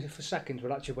of waiting for seconds,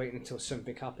 we're actually waiting until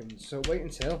something happens. So wait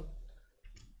until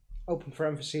open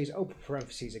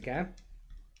parentheses again,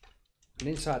 and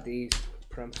inside these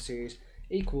parentheses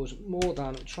equals more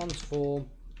than transform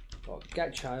dot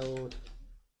get child,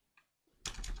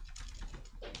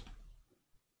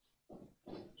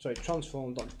 sorry,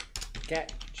 transform dot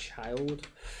get child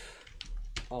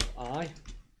of I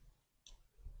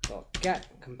dot get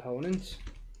component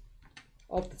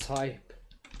of the type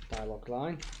dialog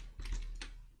line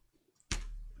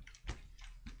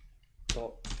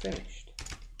dot finished.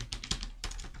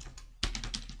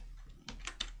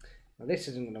 Now this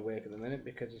isn't going to work at the minute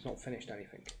because it's not finished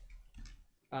anything,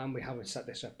 and we haven't set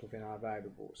this up within our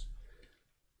variables.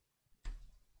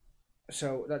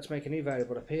 So let's make a new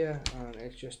variable up here, and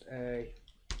it's just a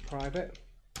private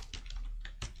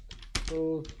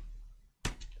full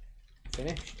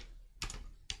finished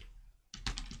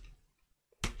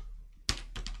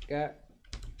get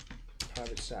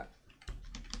private set.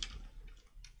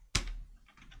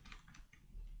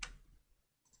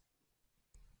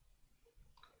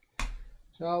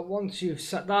 So once you've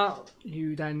set that,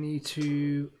 you then need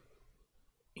to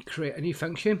create a new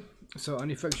function. So a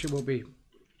new function will be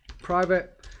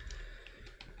private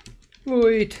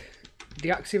void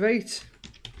deactivate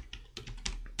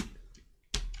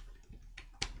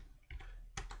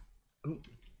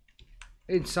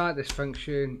inside this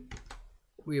function.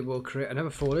 We will create another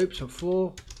for loop, so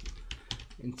for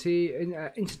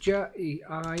integer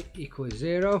I equals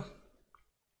 0,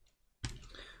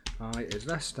 I is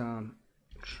less than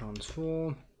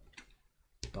transform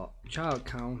dot child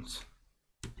count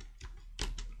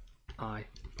I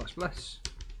plus plus,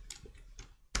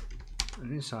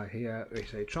 and inside here we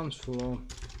say transform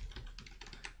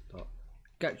dot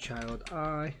get child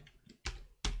I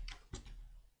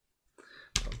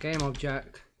dot game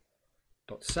object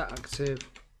dot set active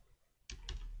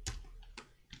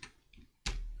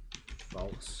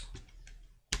false,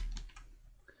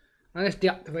 and this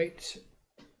deactivates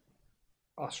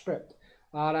our script.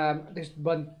 And this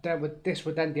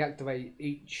would then deactivate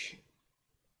each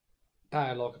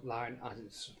dialog line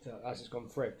as it's gone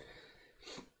through.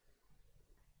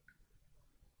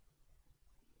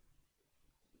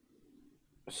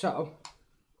 So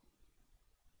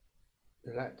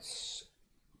let's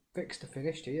fix the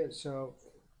finished here. So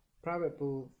private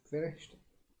bool finished.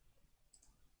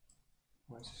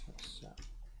 Why is this not set?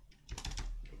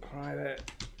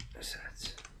 Private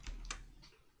set.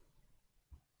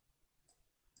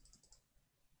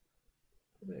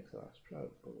 class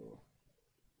probable.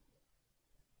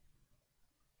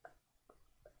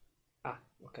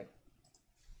 Okay.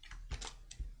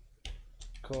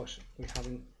 Of course, we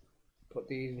haven't put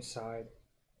these inside.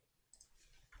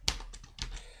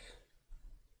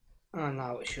 And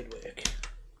now it should work.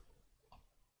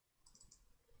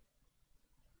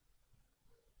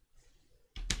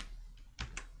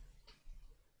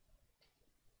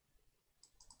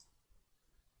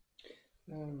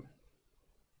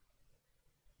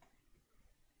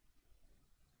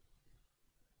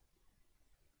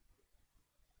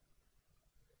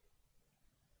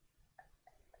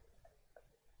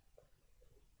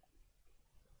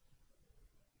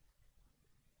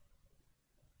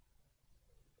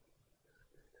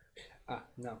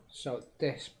 No. So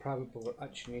this probable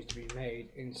actually needs to be made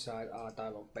inside our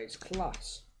dialog based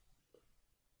class.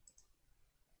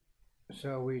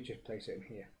 So we just place it in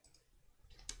here.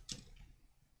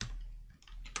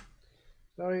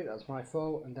 Sorry, that's my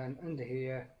fault. And then under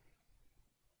here,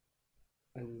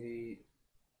 and the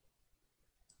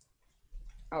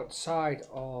outside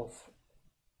of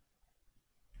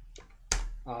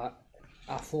our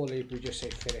for loop, we just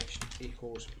say finished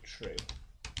equals true.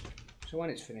 So when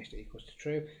it's finished, it equals to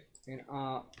true. In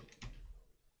our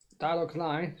dialog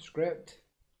line script,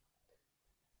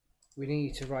 we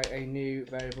need to write a new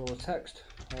variable text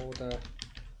holder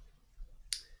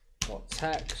dot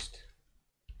text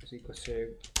is equal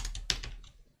to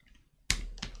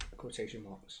quotation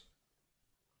marks.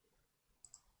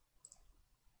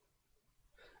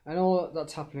 And all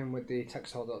that's happening with the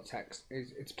text holder dot text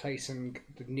is it's placing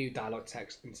the new dialog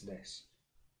text into this.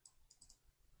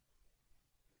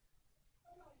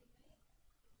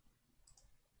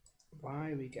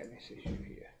 Why are we getting this issue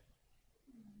here?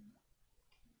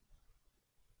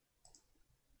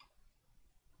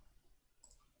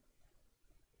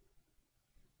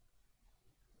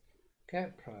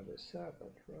 Okay, private set,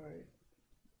 that's right.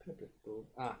 Public bool.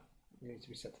 It needs to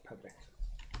be set to public.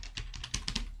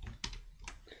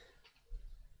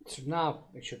 So now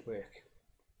it should work.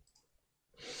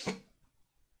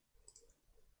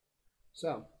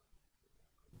 So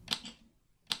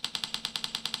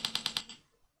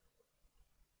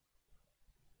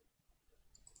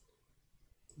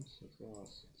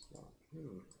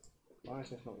why is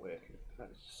this not working?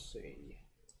 Let's see.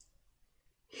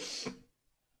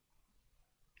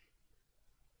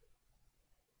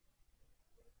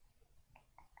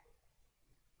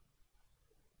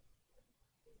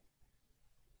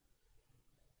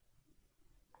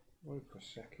 Wait for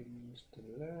seconds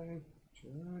delay.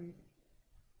 Right.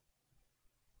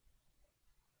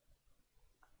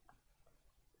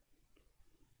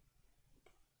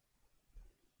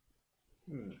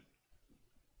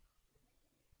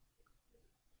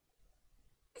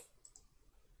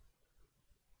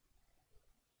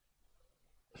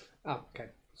 Okay,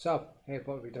 so here's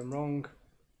what we've done wrong.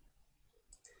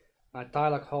 Our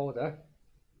dialog holder.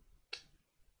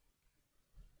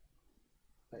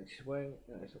 Well,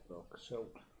 there's a block, so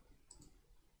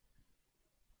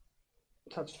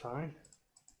that's fine.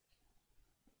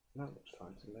 That looks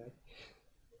fine to me.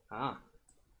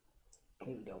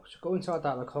 Here we go. So go into our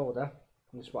dialog holder,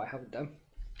 and this is what I haven't done.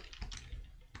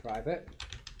 Private,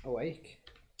 awake.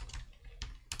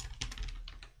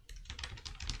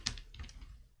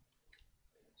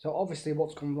 So obviously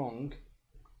what's gone wrong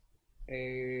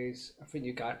is, I think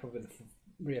you guys probably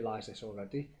realised this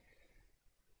already.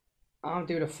 I'm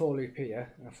doing a for loop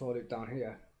here and a for loop down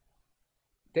here.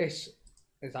 This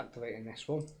is activating this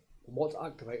one. What's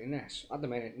activating this? At the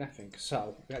minute, nothing.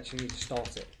 So we actually need to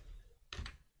start it.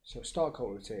 So start call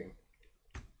routine.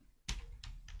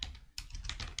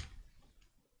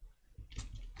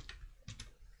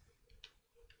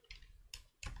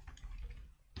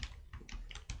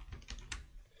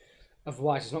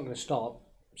 Otherwise, it's not going to start.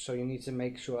 So you need to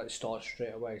make sure that it starts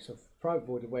straight away. So private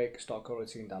void awake, start call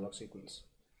routine dialog sequence.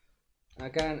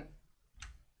 Again,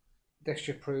 this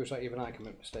just proves that even I can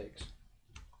make mistakes.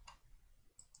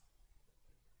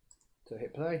 So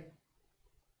hit play.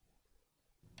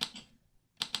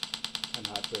 And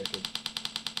now it's working.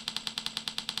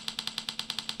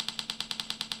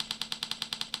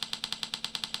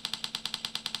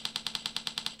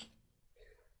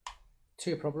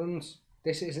 Two problems.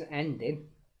 This isn't ending,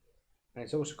 and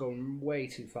it's also going way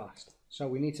too fast. So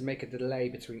we need to make a delay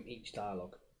between each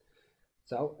dialogue.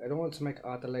 So in order to make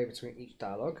our delay between each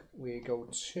dialogue, we go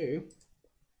to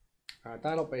our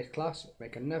dialog based class,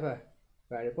 make another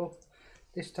variable.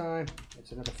 This time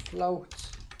it's another float,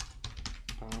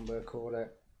 and we'll call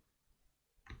it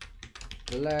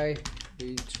delay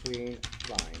between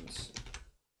lines.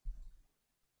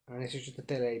 And this is just the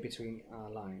delay between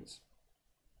our lines.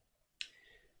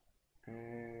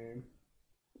 Where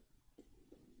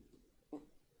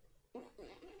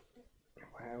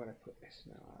would I put this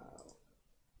now?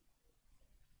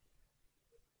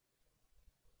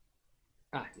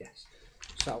 Yes.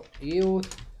 So yield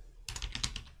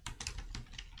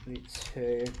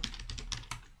return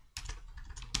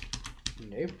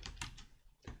new.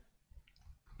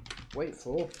 Wait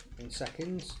for in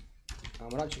seconds,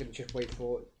 and we're actually going to just wait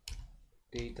for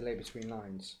the delay between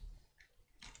lines.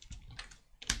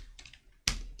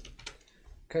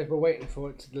 Because we're waiting for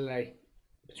it to delay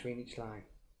between each line.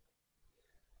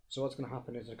 So what's going to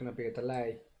happen is there's going to be a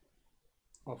delay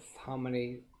of how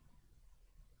many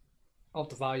of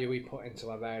the value we put into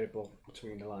our variable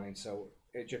between the lines, so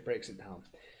it just breaks it down.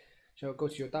 So go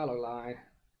to your dialog line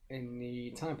in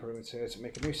the time parameters,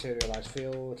 make a new serialized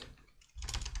field,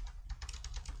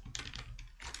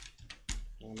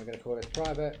 and we're going to call it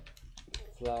private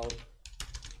flow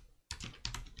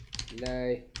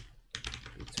delay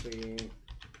between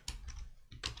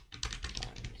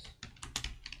lines.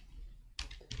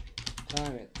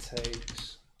 Time it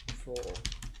takes for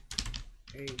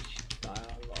each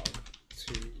dialog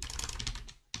to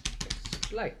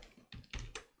display.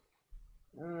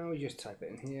 We just type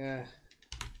it in here,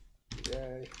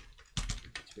 delay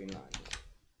between lines.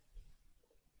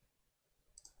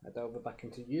 Head over back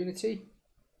into Unity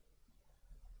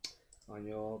on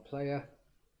your player,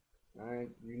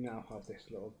 and you now have this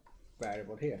little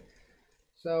variable here.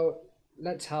 So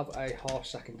let's have a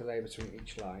half-second delay between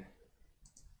each line.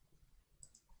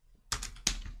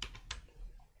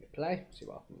 Hit play, see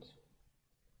what happens.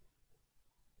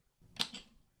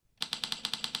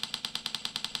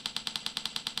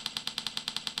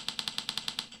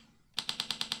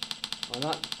 And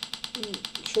that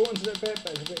shortens it a bit,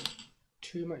 but it's a bit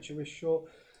too much of a short.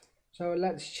 So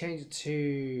let's change it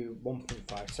to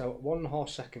 1.5. So 1.5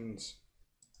 seconds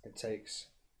it takes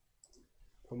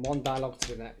from one dialogue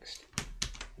to the next.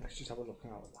 Let's just have a look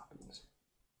at what happens.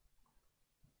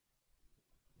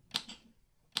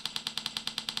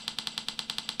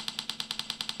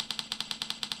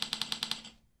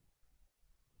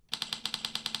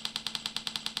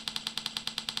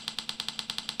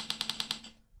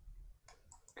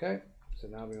 Okay, so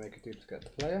now we make a duplicate of the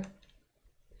player.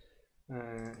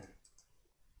 I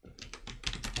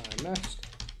must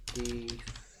defeat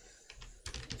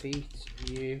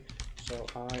you, so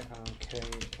I am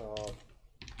king of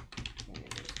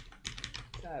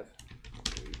dev.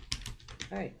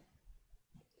 Hey.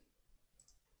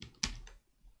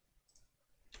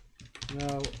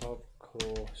 No, of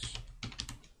course.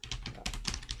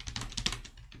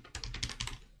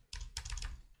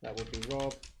 That would be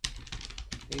Rob.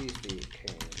 He's the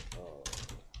king of.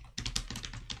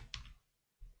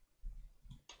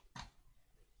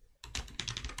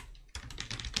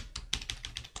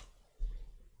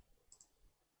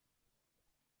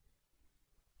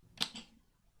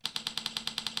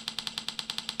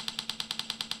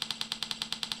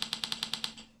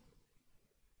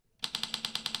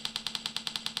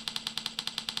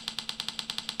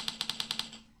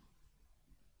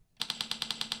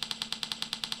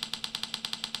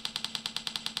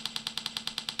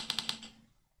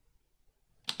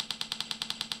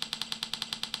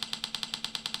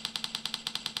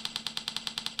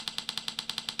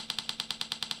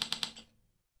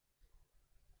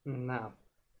 Now,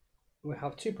 we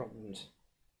have two problems,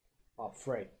 or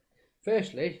three.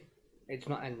 Firstly, it's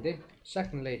not ending.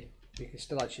 Secondly, you can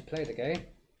still actually play the game.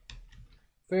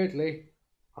 Thirdly,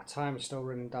 our time is still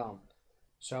running down.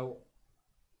 So,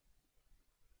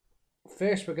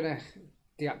 first we're going to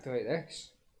deactivate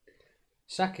this.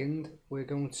 Second, we're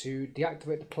going to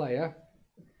deactivate the player.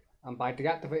 And by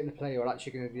deactivating the player, we're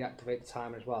actually going to deactivate the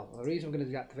timer as well. And the reason we're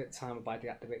going to deactivate the timer by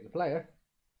deactivating the player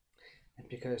is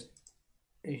because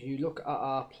if you look at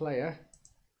our player,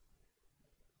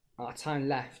 our time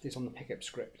left is on the pickup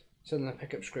script. So then the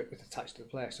pickup script is attached to the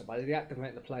player. So by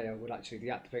deactivating the player, we're actually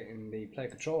deactivating the player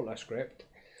controller script,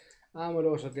 and we're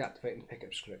also deactivating the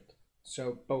pickup script.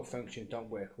 So both functions don't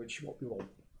work, which is what we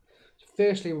want. So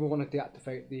firstly, we want to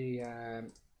deactivate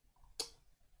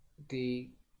the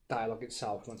dialog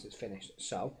itself once it's finished.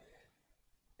 So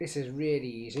this is really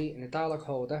easy. In the dialog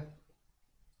holder,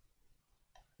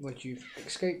 once you've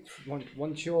escaped,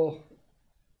 once your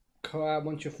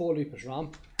for loop is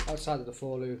run, outside of the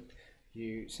for loop,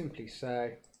 you simply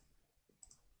say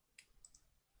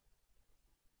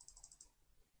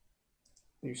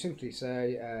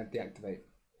deactivate.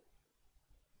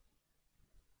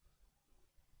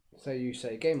 So you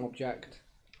say game object,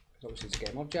 because obviously it's a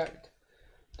game object,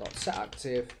 dot set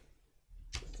active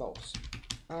false,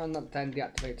 and that then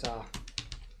deactivates our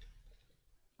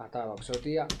dialog. So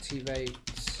deactivate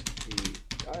the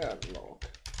dialogue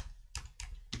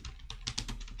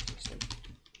system.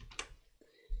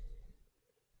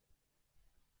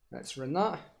 Let's run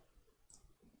that.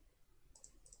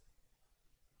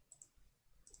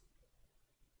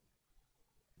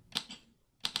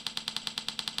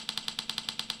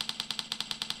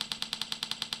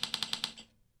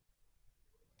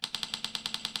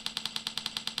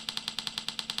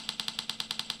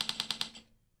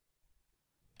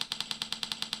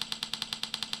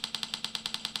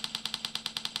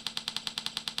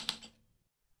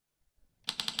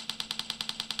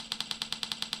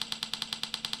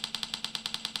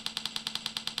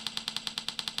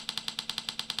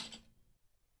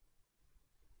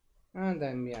 And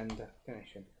then we end up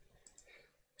finishing.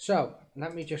 So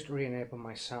let me just re-enable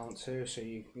my sound too, so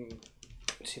you can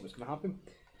see what's going to happen.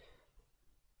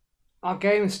 Our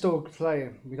game is still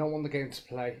playing. We don't want the game to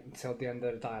play until the end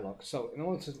of the dialogue. So in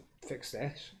order to fix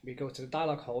this, we go to the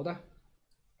dialogue holder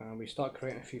and we start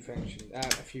creating a few functions, a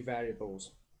few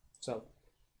variables. So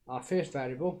our first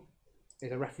variable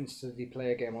is a reference to the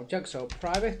player game object. So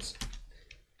private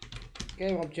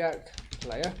game object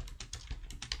player,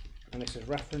 and this is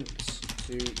reference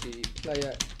to the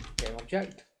player game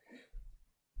object.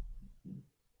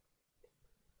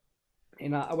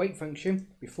 In our await function,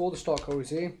 before the start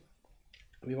goes in,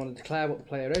 we want to declare what the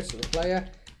player is. So the player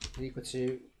is equal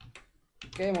to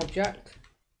game object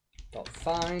dot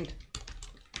find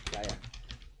player.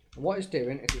 And what it's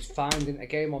doing is it's finding a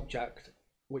game object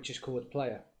which is called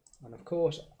player. And of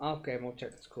course, our game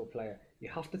object is called player. You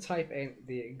have to type in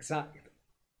the exact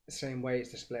same way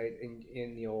it's displayed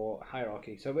in your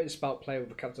hierarchy. So if it's spelled player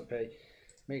with a capital P,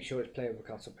 make sure it's player with a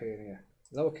capital P in here.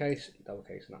 Lowercase,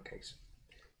 lowercase in that case.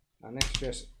 And this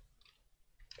just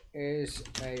is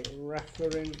a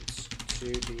reference to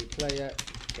the player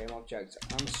game object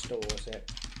and stores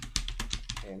it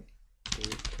in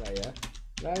the player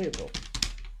variable.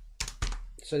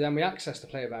 So then we access the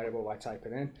player variable by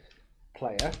typing in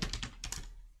player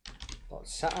dot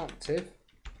set active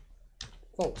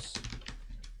false.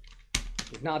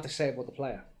 We've now disabled the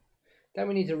player. Then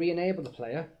we need to re-enable the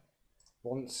player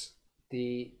once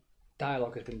the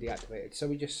dialogue has been deactivated. So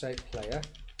we just say player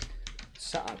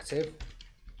set active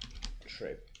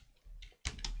true,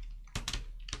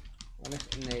 and this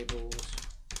enables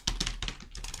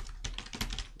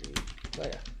the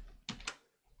player.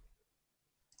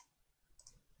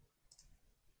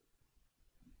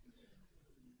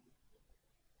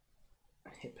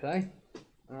 Hit play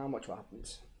and watch what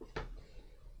happens.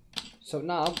 So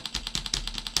now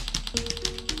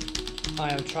I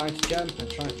am trying to jump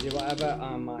and trying to do whatever,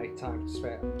 and my time to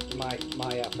spare my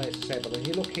player is disabled. If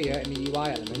you look here in the UI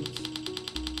element,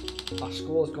 our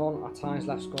score's gone, our time's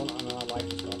left's gone, and our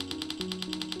life is gone.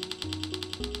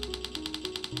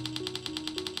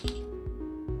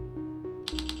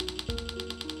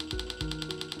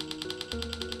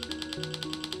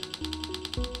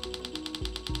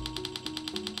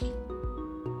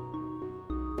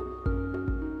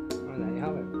 And there you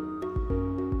have it.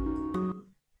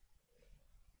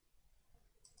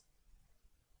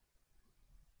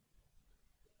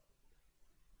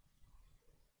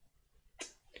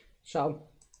 So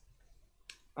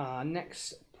our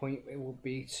next point it will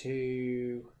be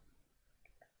to,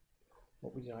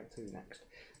 what would you like to do next?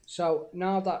 So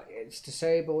now that it's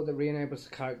disabled, it re-enables the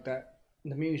character,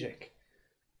 the music.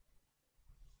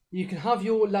 You can have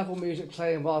your level music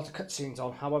playing while the cutscene's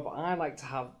on. However, I like to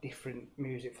have different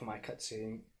music for my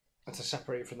cutscene and to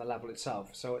separate it from the level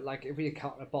itself. So like if we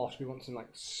encounter a boss, we want some like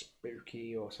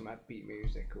spooky or some upbeat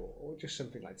music, or just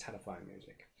something like terrifying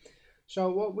music. So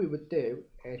what we would do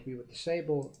is we would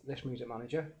disable this music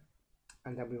manager,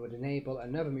 and then we would enable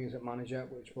another music manager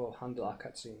which will handle our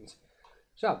cutscenes.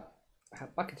 So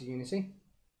head back into Unity.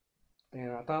 In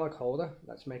our dialog holder,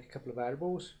 let's make a couple of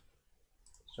variables.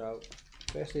 So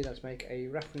firstly, let's make a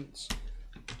reference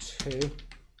to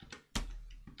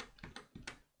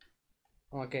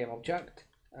our game object,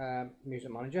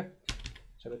 music manager.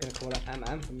 So we're going to call it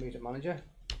MM for music manager.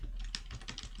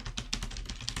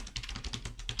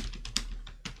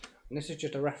 And this is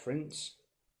just a reference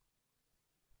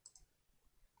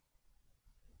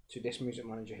to this music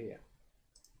manager here.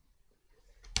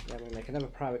 Then we make another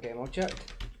private game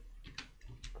object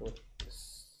called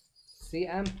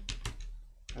CM,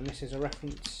 and this is a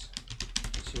reference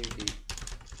to the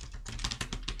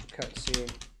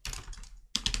cutscene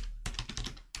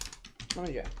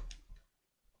manager.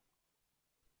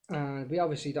 And we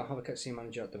obviously don't have a cutscene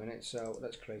manager at the minute, so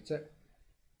let's create it.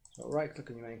 So right click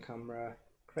on your main camera,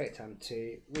 create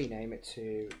empty, rename it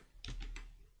to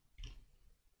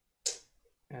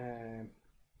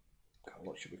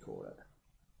what should we call it?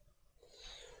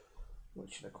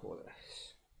 what should I call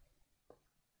this?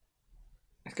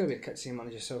 It's going to be a cutscene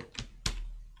manager, so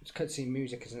it's cutscene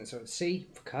music, isn't it? So it's C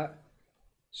for cut,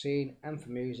 scene, M for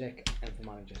music, M for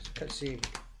manager. So cutscene,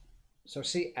 so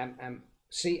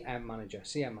CM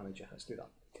manager, let's do that.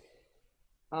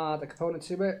 Add a component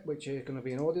to it, which is going to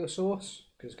be an audio source,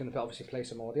 because it's going to obviously play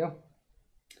some audio.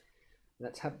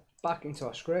 Let's head back into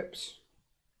our scripts,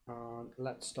 and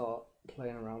let's start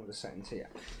playing around with the settings here.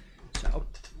 So,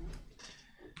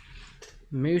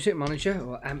 music manager,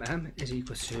 or MM, is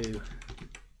equal to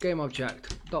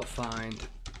GameObject.find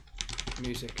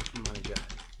music manager.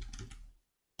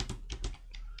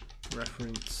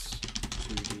 Reference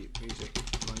to the music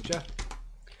manager.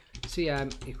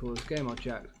 CM equals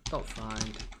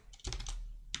GameObject.find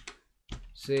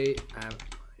CM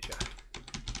manager.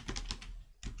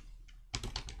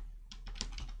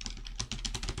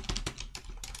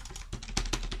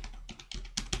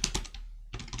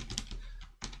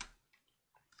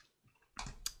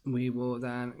 We will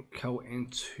then go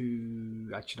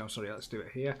into, actually no, sorry, let's do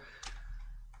it here.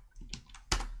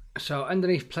 So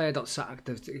underneath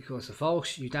player.setActive equals to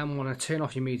false, you then want to turn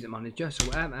off your music manager. So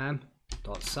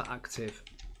mm.setActive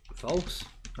false,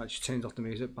 that just turns off the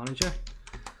music manager.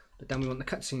 But then we want the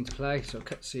cutscene to play, so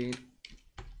cutscene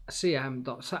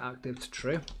cm.setActive to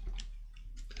true.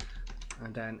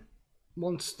 And then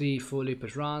once the for loop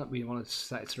is run, we want to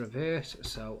set it to reverse.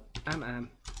 So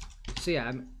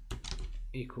cm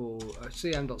equal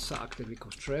cm.setActive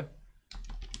equals true.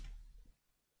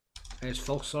 It's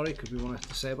false, sorry, because we want to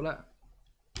disable it.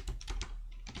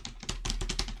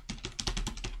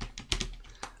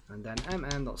 And then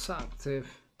mm.setActive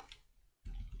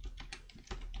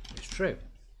is true,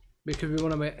 because we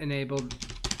want to enable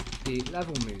the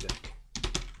level music.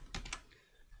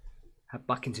 Head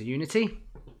back into Unity.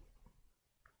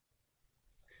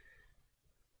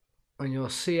 On your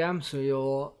CM, so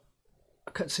your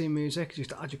cutscene music,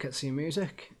 just add your cutscene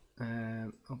music.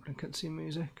 Open cutscene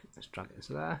music, let's drag it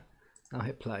into there. Now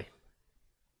hit play.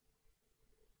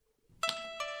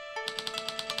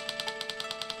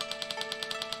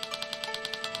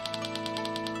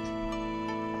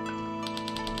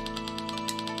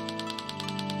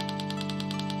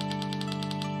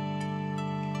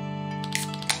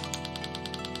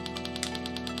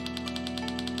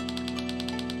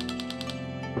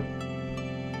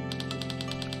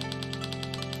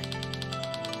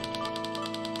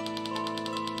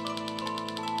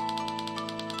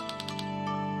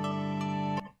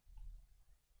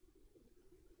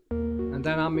 And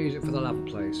then our music for the level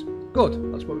plays.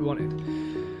 Good, that's what we wanted.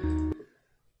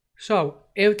 So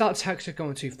if that text is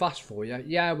going too fast for you,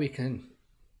 yeah, we can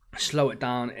slow it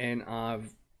down in our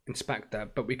inspector,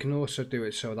 but we can also do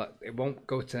it so that it won't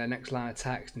go to the next line of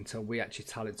text until we actually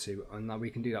tell it to, and now we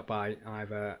can do that by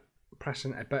either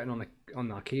pressing a button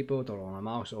on our keyboard or on our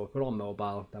mouse, or if we're on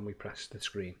mobile, then we press the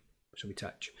screen, so we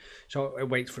touch. So it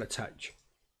waits for a touch.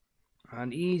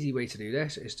 An easy way to do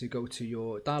this is to go to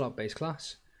your dialog base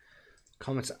class,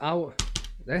 comment out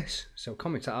this, so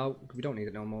comment it out, we don't need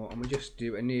it no more, and we just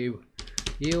do a new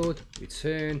yield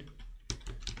return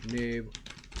new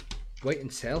wait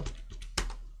until,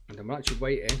 and then we're actually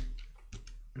waiting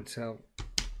until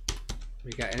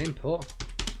we get an input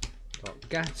dot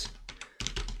get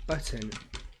button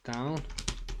down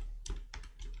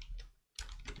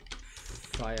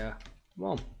fire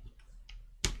 1.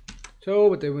 So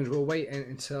all we're doing is we're waiting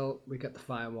until we get the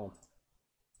fire 1.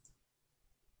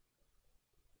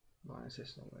 Why is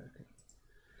this not working?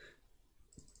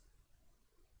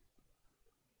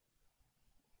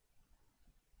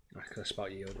 Because I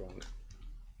spelled yield wrong.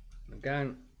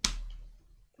 Again,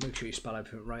 make sure you spell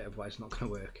everything right, otherwise it's not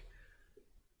going to work.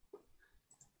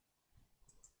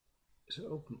 So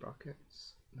open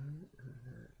brackets.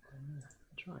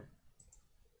 Try it.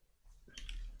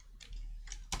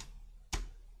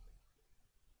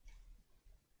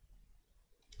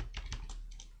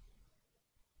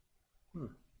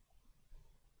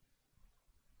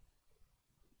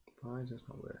 Why is this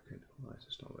not working? Why is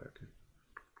this not working?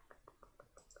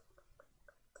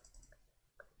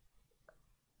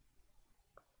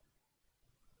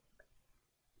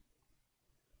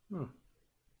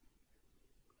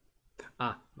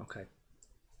 Okay.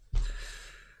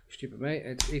 Stupid mate,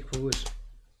 it equals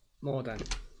more than.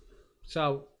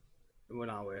 So, it will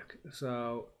not work.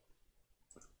 So,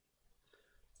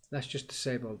 let's just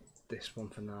disable this one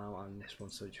for now and this one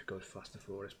so it just goes faster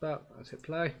for us. But let's hit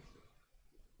play.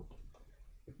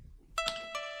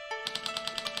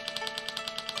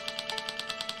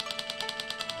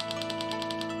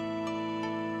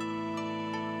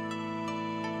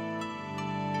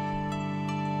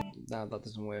 Now that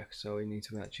doesn't work, so we need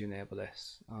to actually enable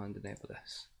this and enable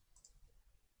this.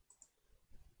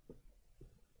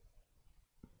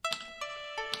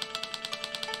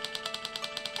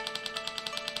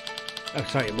 Oh,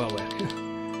 sorry, it will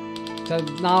work. So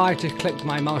now I just clicked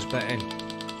my mouse button,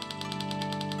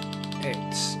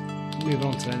 it's moving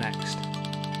on to the next.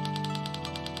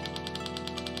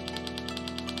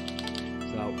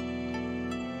 So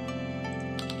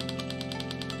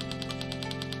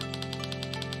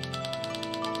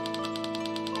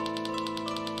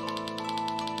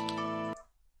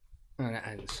and it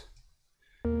ends.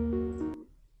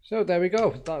 So there we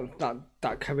go.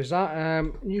 That covers that.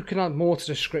 You can add more to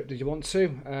the script if you want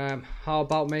to. How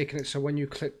about making it so when you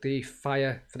click the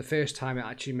fire for the first time, it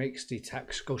actually makes the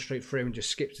text go straight through and just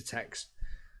skips the text,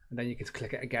 and then you can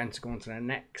click it again to go on to the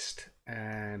next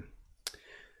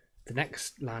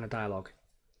line of dialogue.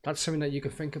 That's something that you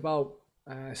can think about.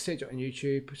 Search it on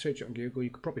YouTube, search it on Google. You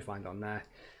could probably find it on there.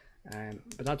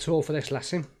 But that's all for this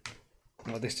lesson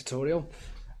or this tutorial.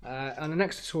 On the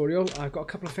next tutorial, I've got a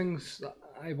couple of things that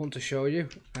I want to show you,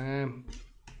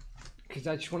 because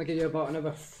I just want to give you about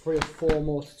another 3 or 4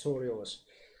 more tutorials.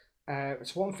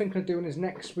 So what I'm thinking of doing is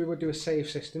next we will do a save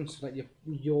system so that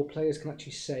your players can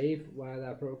actually save where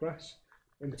their progress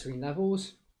in between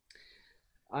levels.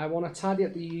 I want to tidy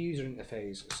up the user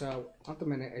interface. So at the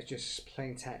minute it's just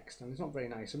plain text and it's not very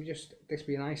nice. So this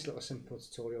be a nice little simple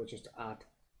tutorial just to add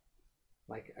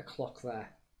like a clock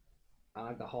there,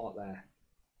 add the heart there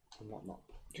and whatnot,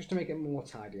 just to make it more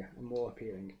tidier and more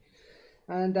appealing.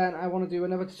 And then I want to do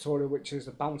another tutorial which is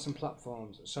the bouncing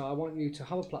platforms. So I want you to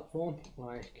have a platform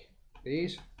like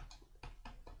these,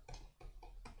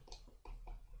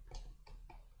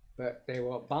 but they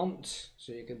will bounce,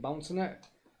 so you can bounce on it,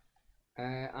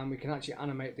 and we can actually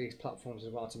animate these platforms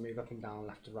as well to move up and down,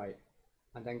 left to right,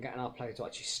 and then getting our player to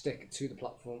actually stick to the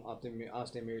platform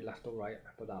as they move left or right,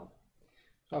 up or down.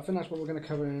 So I think that's what we're going to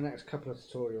cover in the next couple of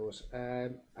tutorials.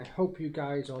 I hope you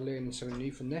guys are learning something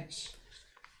new from this.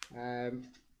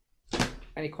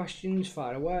 Any questions,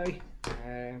 fire away.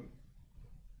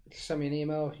 Send me an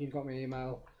email. You've got my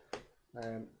email.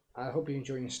 I hope you're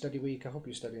enjoying your study week. I hope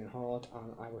you're studying hard,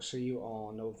 and I will see you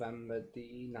on November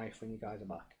the 9th when you guys are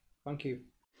back. Thank you.